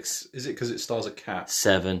 6. Is it because it stars a cat?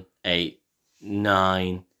 7, 8,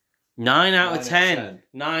 9. 9 out of 10.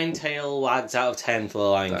 9 tail wags out of 10 for the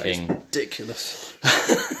Lion King. Is ridiculous.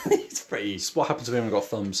 It's pretty. It's what happens if we haven't got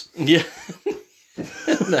thumbs. Yeah.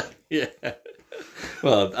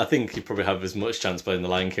 Well, I think you probably have as much chance playing the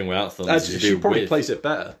Lion King without thumbs as you do. She probably plays it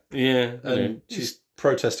better. Yeah. And she's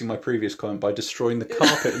protesting my previous comment by destroying the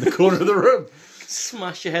carpet in the corner of the room.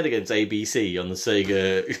 Smash your head against ABC on the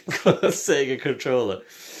Sega controller.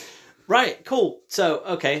 Right, cool. So,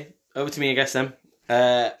 okay, over to me, I guess, then.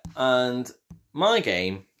 And my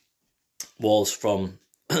game was from,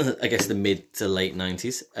 I guess, the mid to late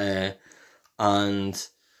 90s. And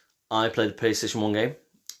I played the PlayStation 1 game.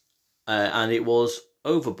 And it was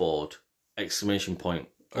Overboard! Or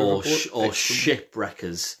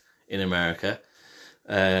Shipwreckers in America.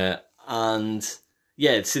 And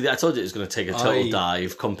yeah, see, I told you it was going to take a total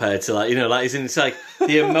dive compared to it's like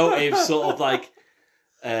the emotive sort of like,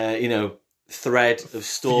 thread of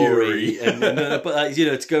story, but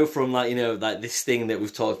to go from like this thing that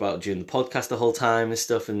we've talked about during the podcast the whole time and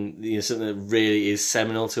stuff, and something that really is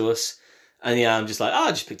seminal to us. And yeah, I'm just like, I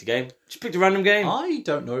just picked a game. Just picked a random game. I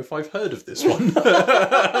don't know if I've heard of this one.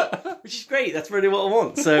 Which is great. That's really what I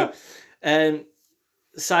want. So,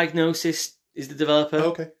 Psygnosis is the developer.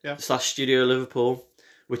 Okay, yeah. / Studio Liverpool,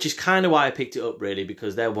 which is kind of why I picked it up, really,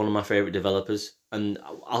 because they're one of my favourite developers. And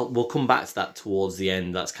we'll come back to that towards the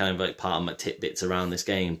end. That's kind of like part of my tidbits around this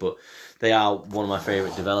game. But they are one of my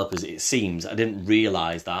favourite developers, it seems. I didn't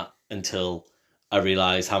realise that until I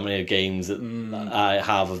realised how many games that I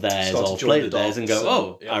have of theirs or played of theirs and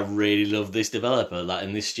go, I really love this developer. That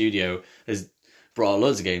in this studio has brought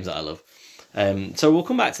loads of games that I love. So we'll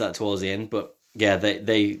come back to that towards the end. But yeah,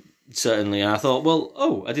 they certainly, I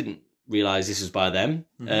thought, I didn't realise this was by them.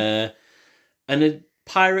 And a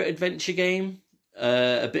pirate adventure game,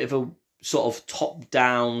 a bit of a sort of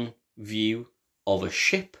top-down view of a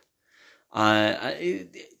ship.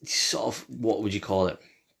 Sort of, what would you call it?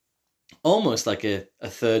 Almost like a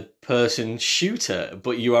third-person shooter,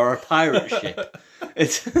 but you are a pirate ship.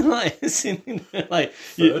 It's like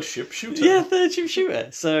third ship shooter. Yeah, third ship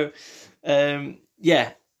shooter. So, point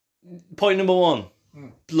number one: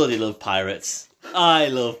 bloody love pirates. I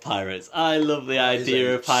love pirates. I love the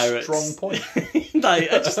idea of pirates. Strong point.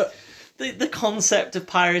 The concept of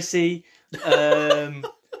piracy.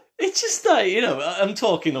 It's just like, I'm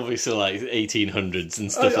talking obviously like 1800s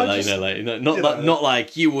and stuff not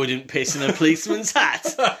like you wouldn't piss in a policeman's hat,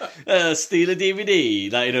 steal a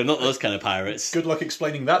DVD, not those kind of pirates. Good luck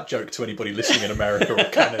explaining that joke to anybody listening in America or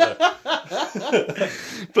Canada.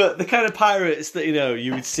 But the kind of pirates that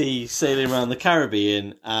you would see sailing around the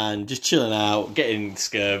Caribbean and just chilling out, getting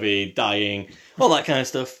scurvy, dying, all that kind of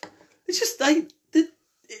stuff. It's just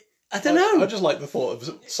I don't know. I just like the thought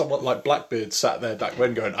of someone like Blackbeard sat there back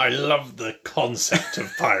when going, I love the concept of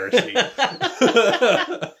piracy.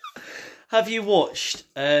 Have you watched,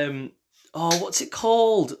 what's it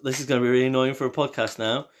called? This is going to be really annoying for a podcast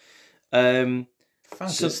now.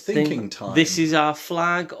 Fast thinking time. This Is Our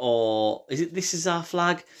Flag, or is it This Is Our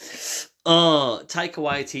Flag? Oh, Taika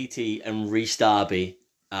Waititi and Rhys Darby.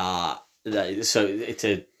 So it's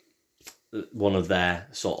one of their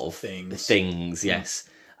sort of things, yes.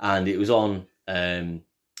 And it was on iPlayer,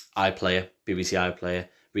 BBC iPlayer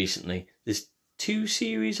recently. There's 2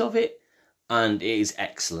 series of it, and it is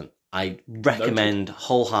excellent. I recommend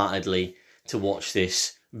wholeheartedly to watch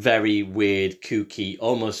this very weird, kooky,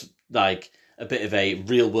 almost like a bit of a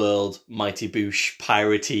real-world Mighty Boosh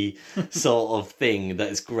piratey sort of thing that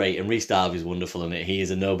is great. And Rhys Darby's wonderful in it. He is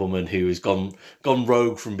a nobleman who has gone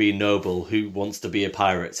rogue from being noble, who wants to be a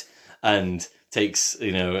pirate, and takes,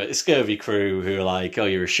 a scurvy crew who are like, oh,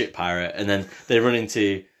 you're a ship pirate. And then they run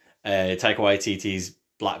into Taika Waititi's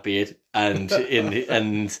Blackbeard, and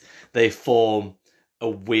they form a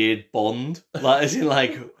weird bond.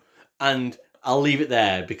 And I'll leave it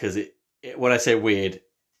there because it when I say weird,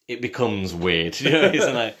 it becomes weird.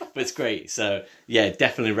 But it's great. So, yeah,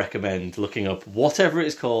 definitely recommend looking up whatever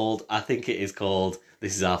it's called. I think it is called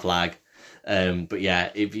This Is Our Flag. But yeah,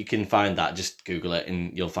 if you can find that, just Google it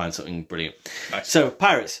and you'll find something brilliant. Nice. So,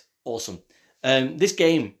 Pirates, awesome. This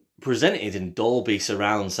game presented in Dolby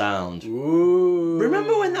surround sound. Ooh.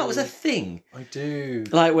 Remember when that was a thing? I do.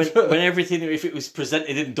 Like when everything, if it was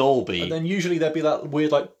presented in Dolby. And then usually there'd be that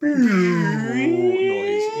weird noise.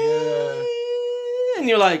 Yeah. And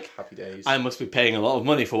you're like, happy days. I must be paying a lot of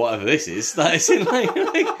money for whatever this is. That's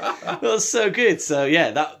that's so good. So yeah,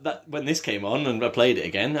 that when this came on and I played it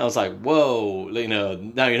again, I was like, whoa,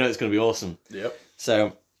 now it's going to be awesome. Yep.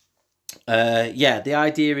 So, the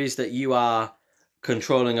idea is that you are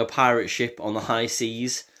controlling a pirate ship on the high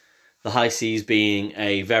seas. The high seas being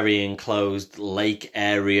a very enclosed lake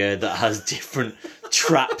area that has different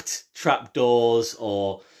trap doors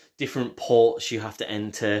or different ports you have to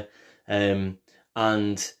enter.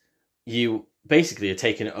 And you basically are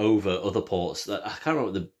taking over other ports. I can't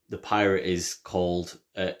remember what the pirate is called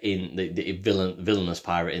in the villainous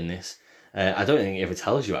pirate in this. I don't think it ever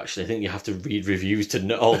tells you, actually. I think you have to read reviews to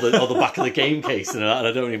know all the back of the game case and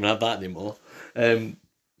I don't even have that anymore. And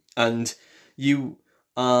you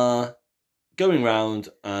are going around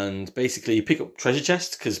and basically you pick up treasure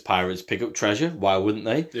chests because pirates pick up treasure. Why wouldn't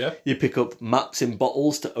they? Yeah. You pick up maps in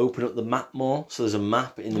bottles to open up the map more. So there's a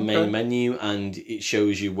map in the main menu and it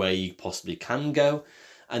shows you where you possibly can go.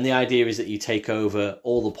 And the idea is that you take over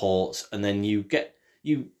all the ports and then weirdly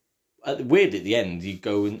at the end, you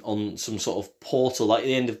go on some sort of portal like at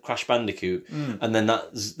the end of Crash Bandicoot. And then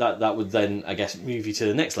that would then, I guess, move you to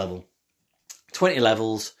the next level. 20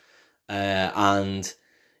 levels and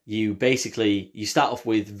you start off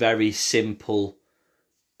with very simple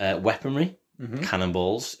weaponry,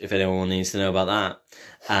 cannonballs, if anyone needs to know about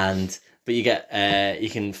that. But you get you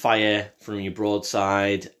can fire from your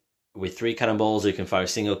broadside with 3 cannonballs, or you can fire a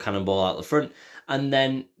single cannonball out the front, and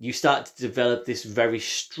then you start to develop this very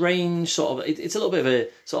strange sort of. It's a little bit of a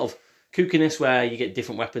sort of kookiness where you get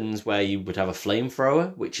different weapons where you would have a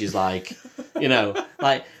flamethrower, which is like, you know,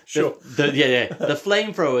 like Sure. the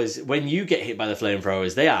flamethrowers, when you get hit by the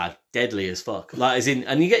flamethrowers, they are deadly as fuck. Like, as in,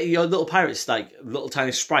 and you get your little pirates, like little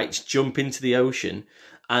tiny sprites, jump into the ocean,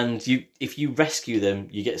 and if you rescue them,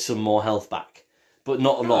 you get some more health back, but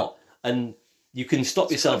not a lot. And you can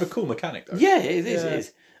stop yourself. Kind of a cool mechanic, though. Yeah, it is. It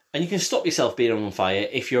is. And you can stop yourself being on fire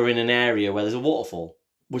if you're in an area where there's a waterfall,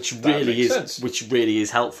 which really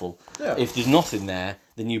is helpful. Yeah. If there's nothing there,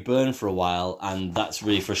 then you burn for a while, and that's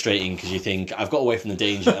really frustrating because you think, I've got away from the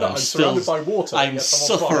danger, and I'm surrounded by water. I'm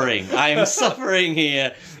suffering. I'm suffering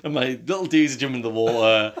here, and my little dudes are jumping in the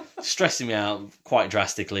water, stressing me out quite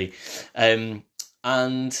drastically. And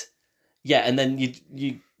then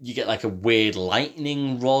you get like a weird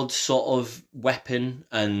lightning rod sort of weapon,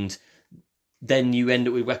 and then you end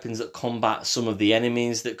up with weapons that combat some of the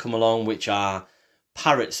enemies that come along, which are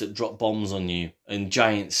parrots that drop bombs on you, and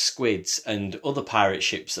giant squids, and other pirate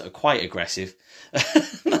ships that are quite aggressive.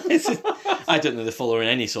 I don't know they're following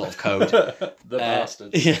any sort of code. The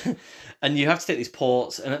bastards. Yeah. And you have to take these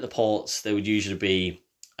ports, and at the ports there would usually be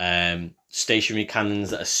stationary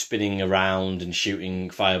cannons that are spinning around and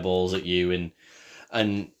shooting fireballs at you,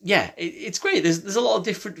 and it's great. There's a lot of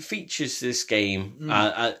different features to this game,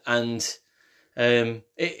 and it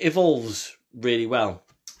evolves really well.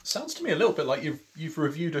 Sounds to me a little bit like you've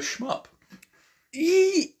reviewed a shmup.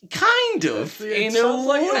 Kind of, in a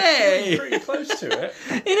Like way. you're pretty close to it.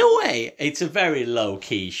 In a way, it's a very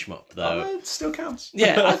low-key shmup, though. It still counts.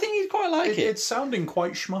 Yeah, I think you'd quite like it. It's sounding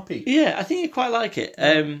quite shmuppy. Yeah, I think you'd quite like it.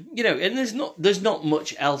 And there's not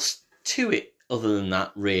much else to it other than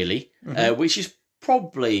that, really, which is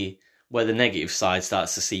probably where the negative side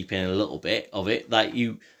starts to seep in a little bit of it. Like,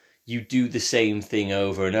 you do the same thing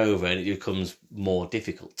over and over, and it becomes more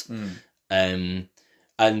difficult. And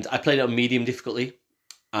I played it on medium difficulty,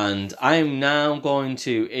 and I am now going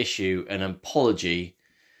to issue an apology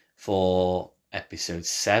for episode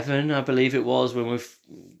 7, I believe it was, when we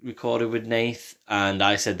recorded with Nath, and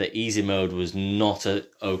I said that easy mode was not an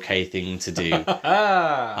okay thing to do.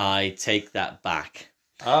 I take that back.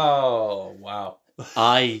 Oh, wow.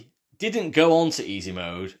 I didn't go on to easy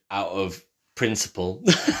mode out of principle,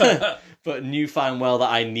 but knew fine well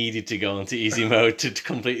that I needed to go into easy mode to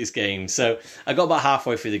complete this game. So I got about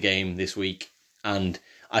halfway through the game this week, and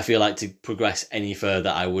I feel like to progress any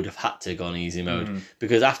further I would have had to go on easy mode,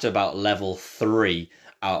 because after about level 3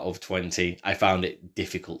 out of 20 I found it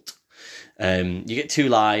difficult. You get 2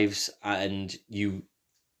 lives, and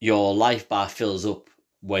your life bar fills up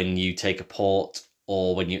when you take a port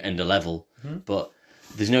or when you end a level, but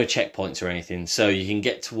there's no checkpoints or anything, so you can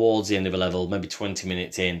get towards the end of a level, maybe 20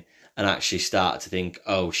 minutes in, and actually start to think,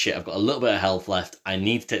 oh shit, I've got a little bit of health left, I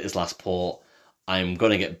need to take this last port, I'm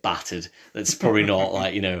going to get battered. That's probably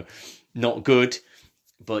not, not good,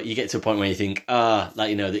 but you get to a point where you think,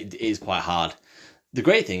 it is quite hard. The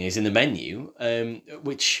great thing is in the menu,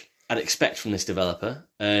 which I'd expect from this developer,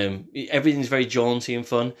 everything's very jaunty and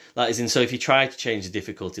fun. So if you try to change the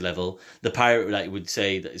difficulty level, the pirate would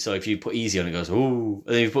say that. So if you put easy on, it goes ooh,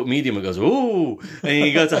 and then if you put medium, it goes ooh, and then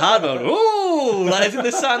you go to hard mode, ooh.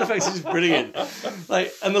 The sound effects is brilliant.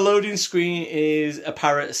 And the loading screen is a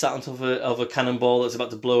parrot sat on top of a cannonball that's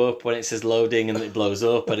about to blow up when it says loading, and it blows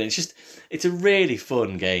up, and it's a really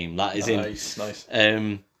fun game. Nice.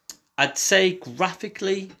 I'd say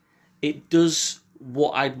graphically, it does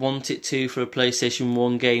what I'd want it to for a PlayStation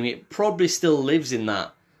 1 game. It probably still lives in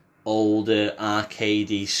that older,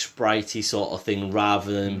 arcadey, spritey sort of thing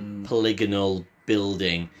rather than polygonal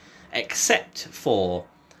building, except for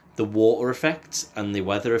the water effects and the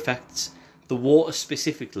weather effects. The water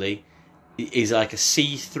specifically is like a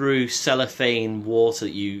see-through cellophane water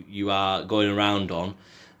that you are going around on.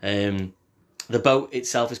 The boat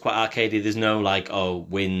itself is quite arcadey. There's no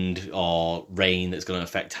wind or rain that's going to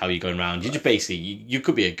affect how you're going around. You just basically you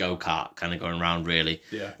could be a go-kart kind of going around, really.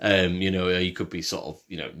 Yeah. You could be sort of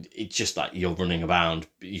it's just like you're running around.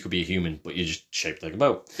 You could be a human, but you're just shaped like a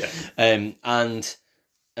boat. Yeah.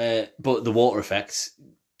 But the water effects,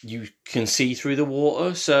 you can see through the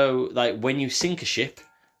water. So when you sink a ship,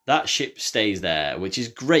 that ship stays there, which is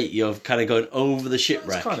great. You're kind of going over the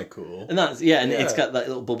shipwreck. That's kind of cool. And it's got that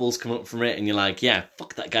little bubbles come up from it, and you're like, yeah,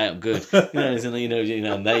 fuck that guy up good.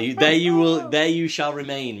 There you shall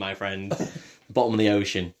remain, my friend. Bottom of the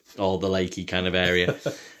ocean, or the lakey kind of area.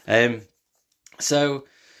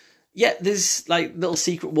 There's little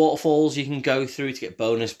secret waterfalls you can go through to get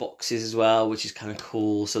bonus boxes as well, which is kind of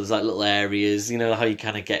cool. So there's little areas, how you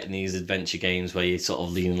kind of get in these adventure games where you sort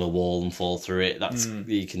of lean on a wall and fall through it.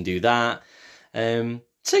 You can do that.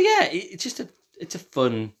 It's a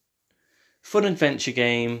fun adventure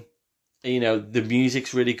game. the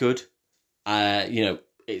music's really good.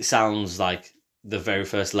 It sounds like the very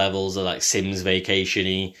first levels are like Sims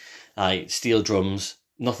Vacation-y, like steel drums.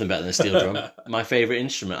 Nothing better than a steel drum. My favourite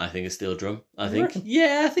instrument, I think, is steel drum. I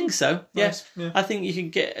think so. Nice. Yeah. Yeah. I think you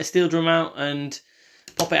could get a steel drum out and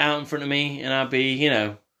pop it out in front of me, and I'd be,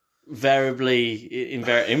 invariably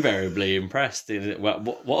impressed. What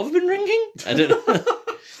have I been ringing? I don't know.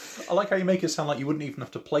 I like how you make it sound like you wouldn't even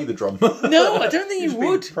have to play the drum. No, I don't think you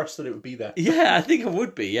would. Be impressed that it would be there. Yeah, I think I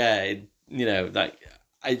would be. Yeah,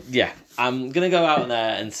 I'm gonna go out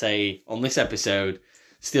there and say on this episode,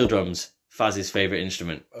 steel drums, Faz's favourite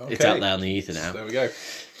instrument. Okay. It's out there on the ether now. There we go.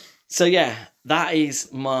 So yeah, that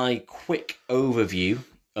is my quick overview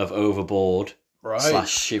of Overboard /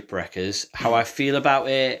 Shipwreckers. How I feel about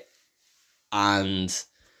it, and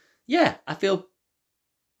yeah, I feel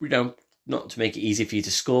not to make it easy for you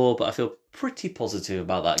to score, but I feel pretty positive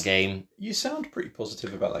about that game. You sound pretty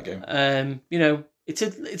positive about that game.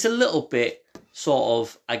 It's a little bit sort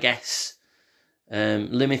of, I guess,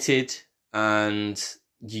 limited, and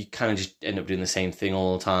you kind of just end up doing the same thing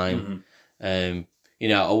all the time. Mm-hmm.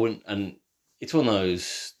 I wouldn't, and it's one of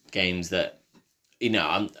those games that,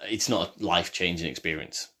 it's not a life-changing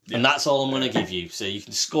experience. Yeah. And that's all I'm going to give you, so you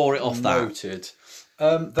can score it off that. Noted.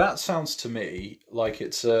 That sounds to me like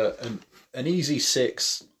it's an easy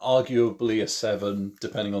 6, arguably a 7,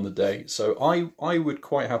 depending on the day. So I would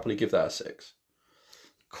quite happily give that a 6.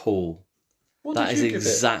 Cool. What that did is you give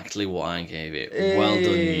exactly what I gave it. Hey. Well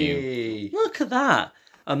done, you. Look at that.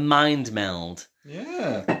 A mind meld.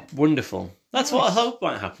 Yeah. Wonderful. That's what I hope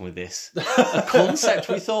might happen with this. A concept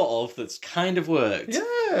we thought of that's kind of worked.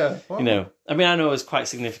 Yeah. Wow. I know I was quite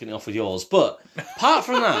significantly off with yours, but apart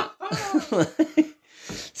from that...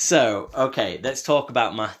 So, okay, let's talk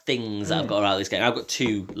about my things that I've got out of this game. I've got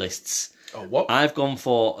 2 lists. Oh, what? I've gone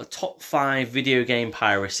for a top 5 video game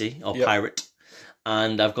piracy, or pirate,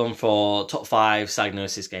 and I've gone for top 5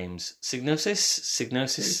 Psygnosis games. Psygnosis?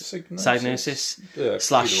 Yeah,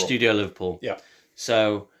 / Studio Liverpool. Yeah.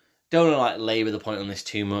 So, don't want to labour the point on this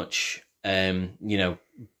too much,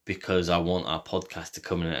 because I want our podcast to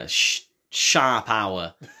come in at a sharp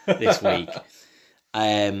hour this week.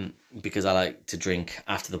 Because I like to drink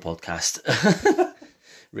after the podcast.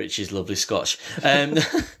 Rich's lovely scotch.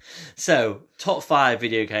 So, top 5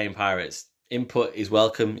 video game pirates. Input is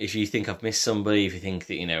welcome. If you think I've missed somebody, if you think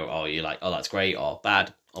that, you're like, oh, that's great or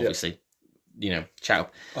bad, obviously, chat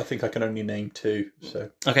up. I think I can only name 2, so.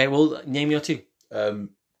 Okay, well, name your 2.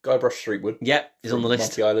 Guybrush Threepwood. Yep, he's on the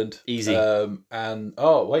list. Monkey Island. Easy. And,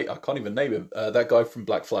 wait, I can't even name him. That guy from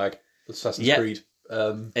Black Flag, Assassin's Creed.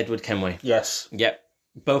 Edward Kenway. Yes. Yep.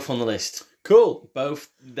 Both on the list. Cool. Both.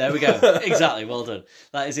 There we go. Exactly. Well done.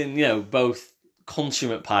 That is in, both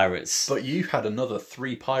consummate pirates. But you had another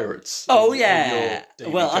 3 pirates. Oh, yeah.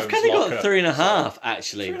 Well, I've kind of got 3.5,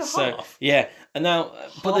 actually. 3.5? So, yeah. And now,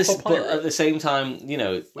 but at the same time,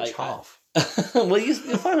 Which half? Well,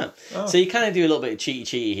 you'll find out. Oh. So you kind of do a little bit of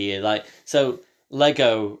cheaty here. So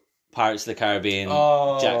Lego Pirates of the Caribbean,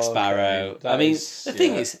 Jack Sparrow. Okay. The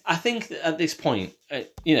thing is, I think that at this point,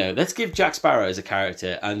 let's give Jack Sparrow as a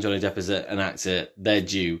character and Johnny Depp as an actor their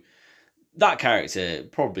due. That character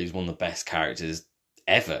probably is one of the best characters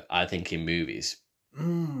ever, I think, in movies.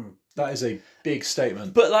 That is a big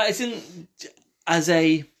statement. But it's as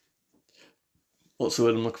a, what's the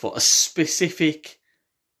word I'm looking for? A specific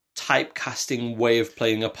typecasting way of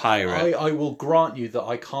playing a pirate. I will grant you that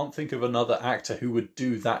I can't think of another actor who would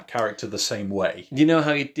do that character the same way. You know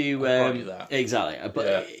how you do... that. Exactly.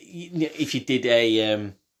 But if you did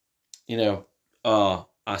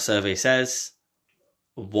our survey says,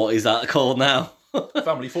 what is that called now?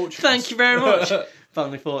 Family Fortunes. Thank you very much.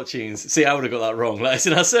 Family Fortunes. See, I would have got that wrong. Our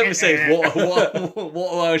survey says, what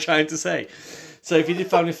I was trying to say. So if you did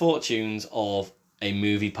Family Fortunes of a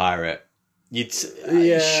movie pirate,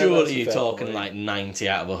 surely you're talking point. Like 90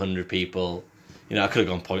 out of 100 people. I could have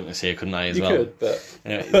gone pointless here, couldn't I? You well, could,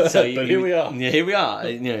 but so but here we are. Yeah, here we are.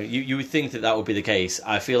 You would think that would be the case.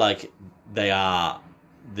 I feel like they are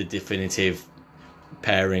the definitive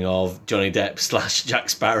pairing of Johnny Depp / Jack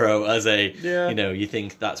Sparrow as a. Yeah. You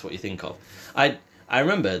think that's what you think of. I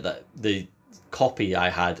remember that the copy I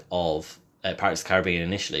had of Pirates of the Caribbean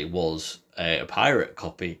initially was a pirate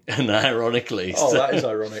copy, and ironically... Oh, that is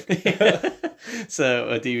ironic. So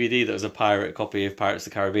a DVD that was a pirate copy of Pirates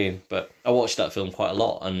of the Caribbean. But I watched that film quite a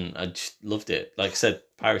lot, and I just loved it. Like I said,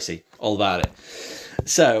 piracy, all about it.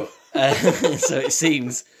 So, so it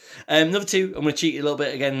seems... number 2, I'm going to cheat a little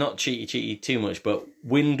bit again, not cheaty too much, but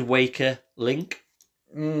Wind Waker Link.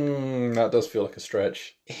 That does feel like a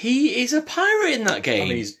stretch. He is a pirate in that game. I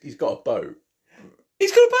mean, he's got a boat.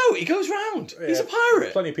 He's got a boat. He goes round. Yeah. He's a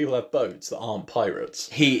pirate. Plenty of people have boats that aren't pirates.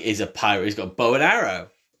 He is a pirate. He's got a bow and arrow.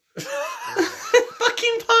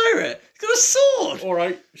 Fucking pirate. He's got a sword. All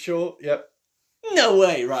right, sure, yep. No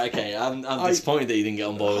way. Right, okay. I'm disappointed that you didn't get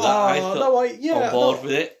on board with that. I thought on board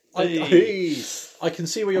with it. I can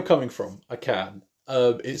see where you're coming from. I can.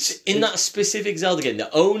 It's that specific Zelda game.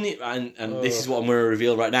 The only and this is what I'm going to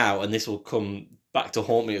reveal right now, and this will come back to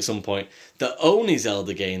haunt me at some point. The only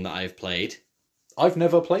Zelda game that I've played. I've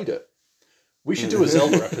never played it. We should do a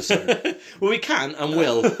Zelda episode. Well, we can and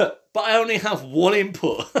will, but I only have one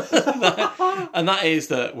input, and that is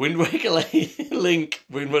that Wind Waker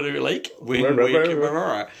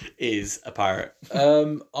is a pirate.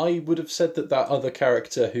 I would have said that other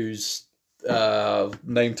character whose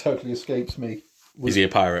name totally escapes me. Is he a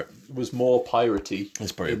pirate? Was more piratey.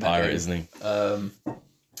 He's probably a pirate, isn't he?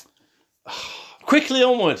 Quickly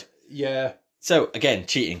onward. Yeah. So again,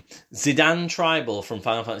 cheating. Zidane Tribal from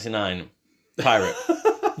Final Fantasy IX. Pirate.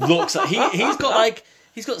 Looks like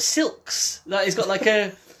he's got silks. He's got like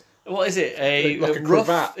a what is it? A rough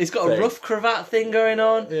cravat. He's got a rough cravat thing going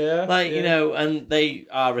on. Yeah. You know, and they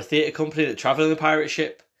are a theatre company that travel in a pirate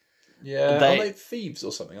ship. Yeah. Are they thieves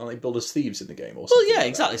or something? Are they billed as thieves in the game or something? Well, yeah,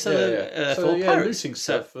 exactly. So they're pirates. Looting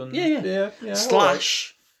stuff and yeah.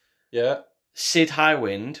 Slash. Right. Yeah. Sid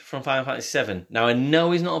Highwind from Final Fantasy VII. Now I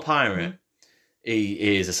know he's not a pirate. Mm-hmm.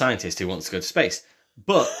 He is a scientist who wants to go to space,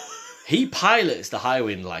 but he pilots the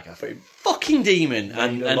Highwind like a fucking demon,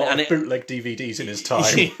 and bootleg DVDs in his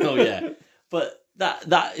time. Oh yeah, but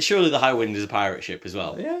that surely the Highwind is a pirate ship as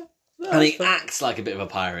well. Yeah, and he acts like a bit of a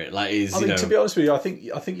pirate. Like he's. To be honest with you, I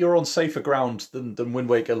think you're on safer ground than Wind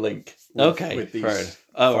Waker Link. With these right,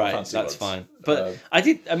 that's ones. Fine. But I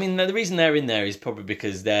mean, the reason they're in there is probably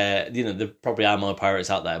because there probably are more pirates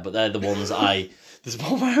out there, but they're the ones that there's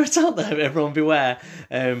more pirates out there. Everyone beware.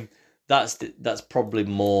 That's probably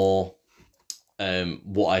more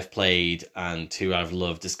what I've played and who I've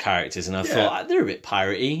loved as characters, and I thought they're a bit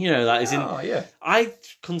piratey. You know, that is in. Yeah. I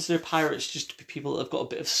consider pirates just to be people that have got a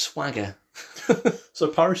bit of swagger. So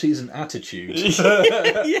piracy is an attitude. Yeah,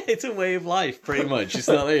 it's a way of life, pretty much. It's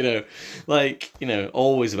not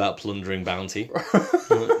always about plundering bounty.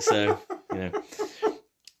 So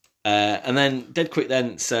and then dead quick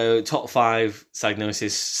then. So top 5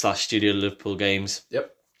 Psygnosis / Studio Liverpool games.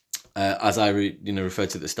 Yep. As I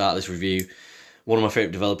referred to at the start of this review, one of my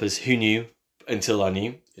favourite developers. Who knew until I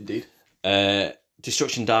knew? Indeed.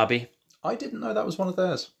 Destruction Derby. I didn't know that was one of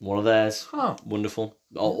theirs. One of theirs. Huh. Wonderful.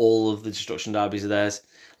 All of the Destruction Derbies are theirs.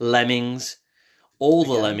 Lemmings. All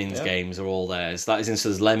the Lemmings games are all theirs. That is in, so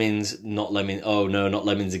there's Lemmings, not Lemmings. Oh no, not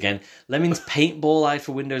Lemmings again. Lemmings Paintball I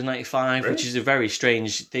for Windows 95, really? Which is a very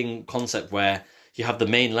strange concept where you have the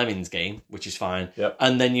main Lemmings game, which is fine. Yep.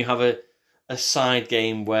 And then you have a side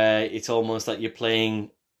game where it's almost like you're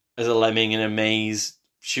playing as a lemming in a maze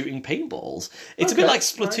shooting paintballs. It's a bit like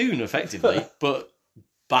Splatoon, effectively, but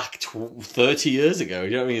back 30 years ago.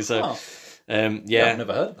 You know what I mean? So, I've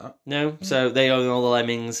never heard of that. No, so they own all the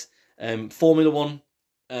Lemmings. Formula 1,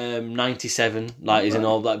 97, is in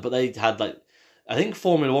all that, but they had I think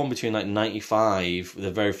Formula 1 between 95,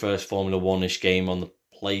 the very first Formula 1-ish game on the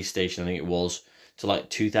PlayStation, I think it was, to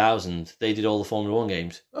 2000. They did all the Formula 1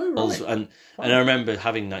 games. Oh, right. Also, and I remember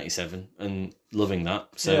having 97 and loving that.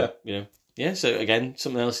 So, so again,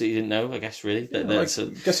 something else that you didn't know, I guess, really. I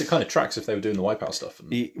guess it kind of tracks if they were doing the Wipeout stuff.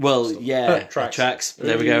 Tracks.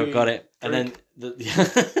 There we go, got it. Drink. And then,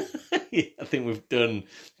 I think we've done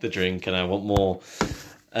the drink and I want more.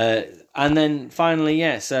 And then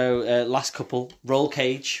finally, so last couple, Roll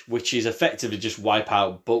Cage, which is effectively just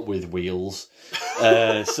Wipeout but with wheels.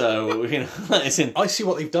 So it's in. I see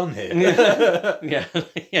what they've done here.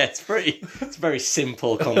 It's a very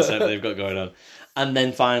simple concept they've got going on. And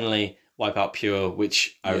then finally, Wipeout Pure,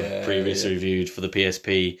 which I previously reviewed for the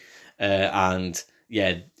PSP, and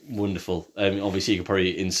wonderful. Obviously, you could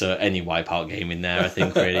probably insert any Wipeout game in there, I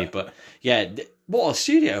think, really. But what a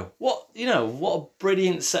studio! What a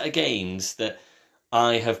brilliant set of games that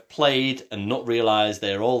I have played and not realised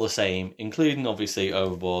they're all the same, including obviously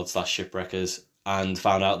Overboard / Shipwreckers, and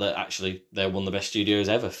found out that actually they're one of the best studios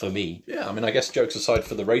ever for me. Yeah, I mean, I guess jokes aside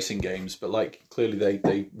for the racing games, but clearly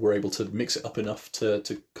they were able to mix it up enough to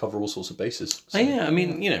cover all sorts of bases. So, I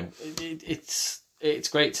mean, it's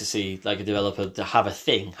great to see a developer to have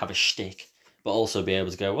a shtick, but also be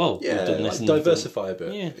able to go, well, we've done this, diversify a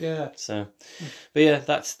bit. Yeah. So, but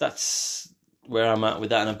that's where I'm at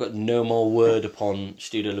with that, and I've got no more word upon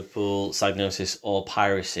Studio Liverpool, Psygnosis, or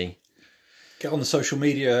piracy. Get on the social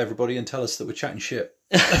media, everybody, and tell us that we're chatting shit.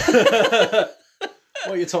 What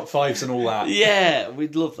are your top 5s and all that? Yeah,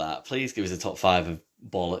 we'd love that. Please give us a top 5 of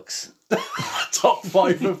bollocks. Top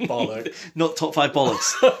 5 of bollocks. Not top 5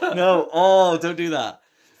 bollocks. No, oh, don't do that.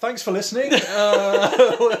 Thanks for listening. What's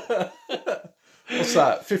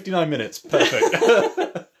that? 59 minutes.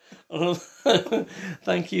 Perfect.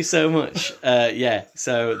 Thank you so much. Yeah,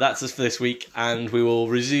 so that's us for this week, and we will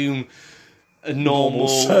resume a normal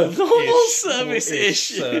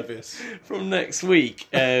service-ish from next week.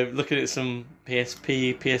 Looking at some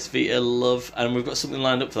PSP, PS Vita love, and we've got something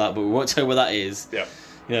lined up for that, but we won't tell you what that is. Yeah.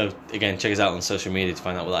 You know, again, check us out on social media to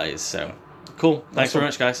find out what that is. So, cool. Thanks very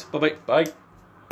much, guys. Bye-bye. Bye.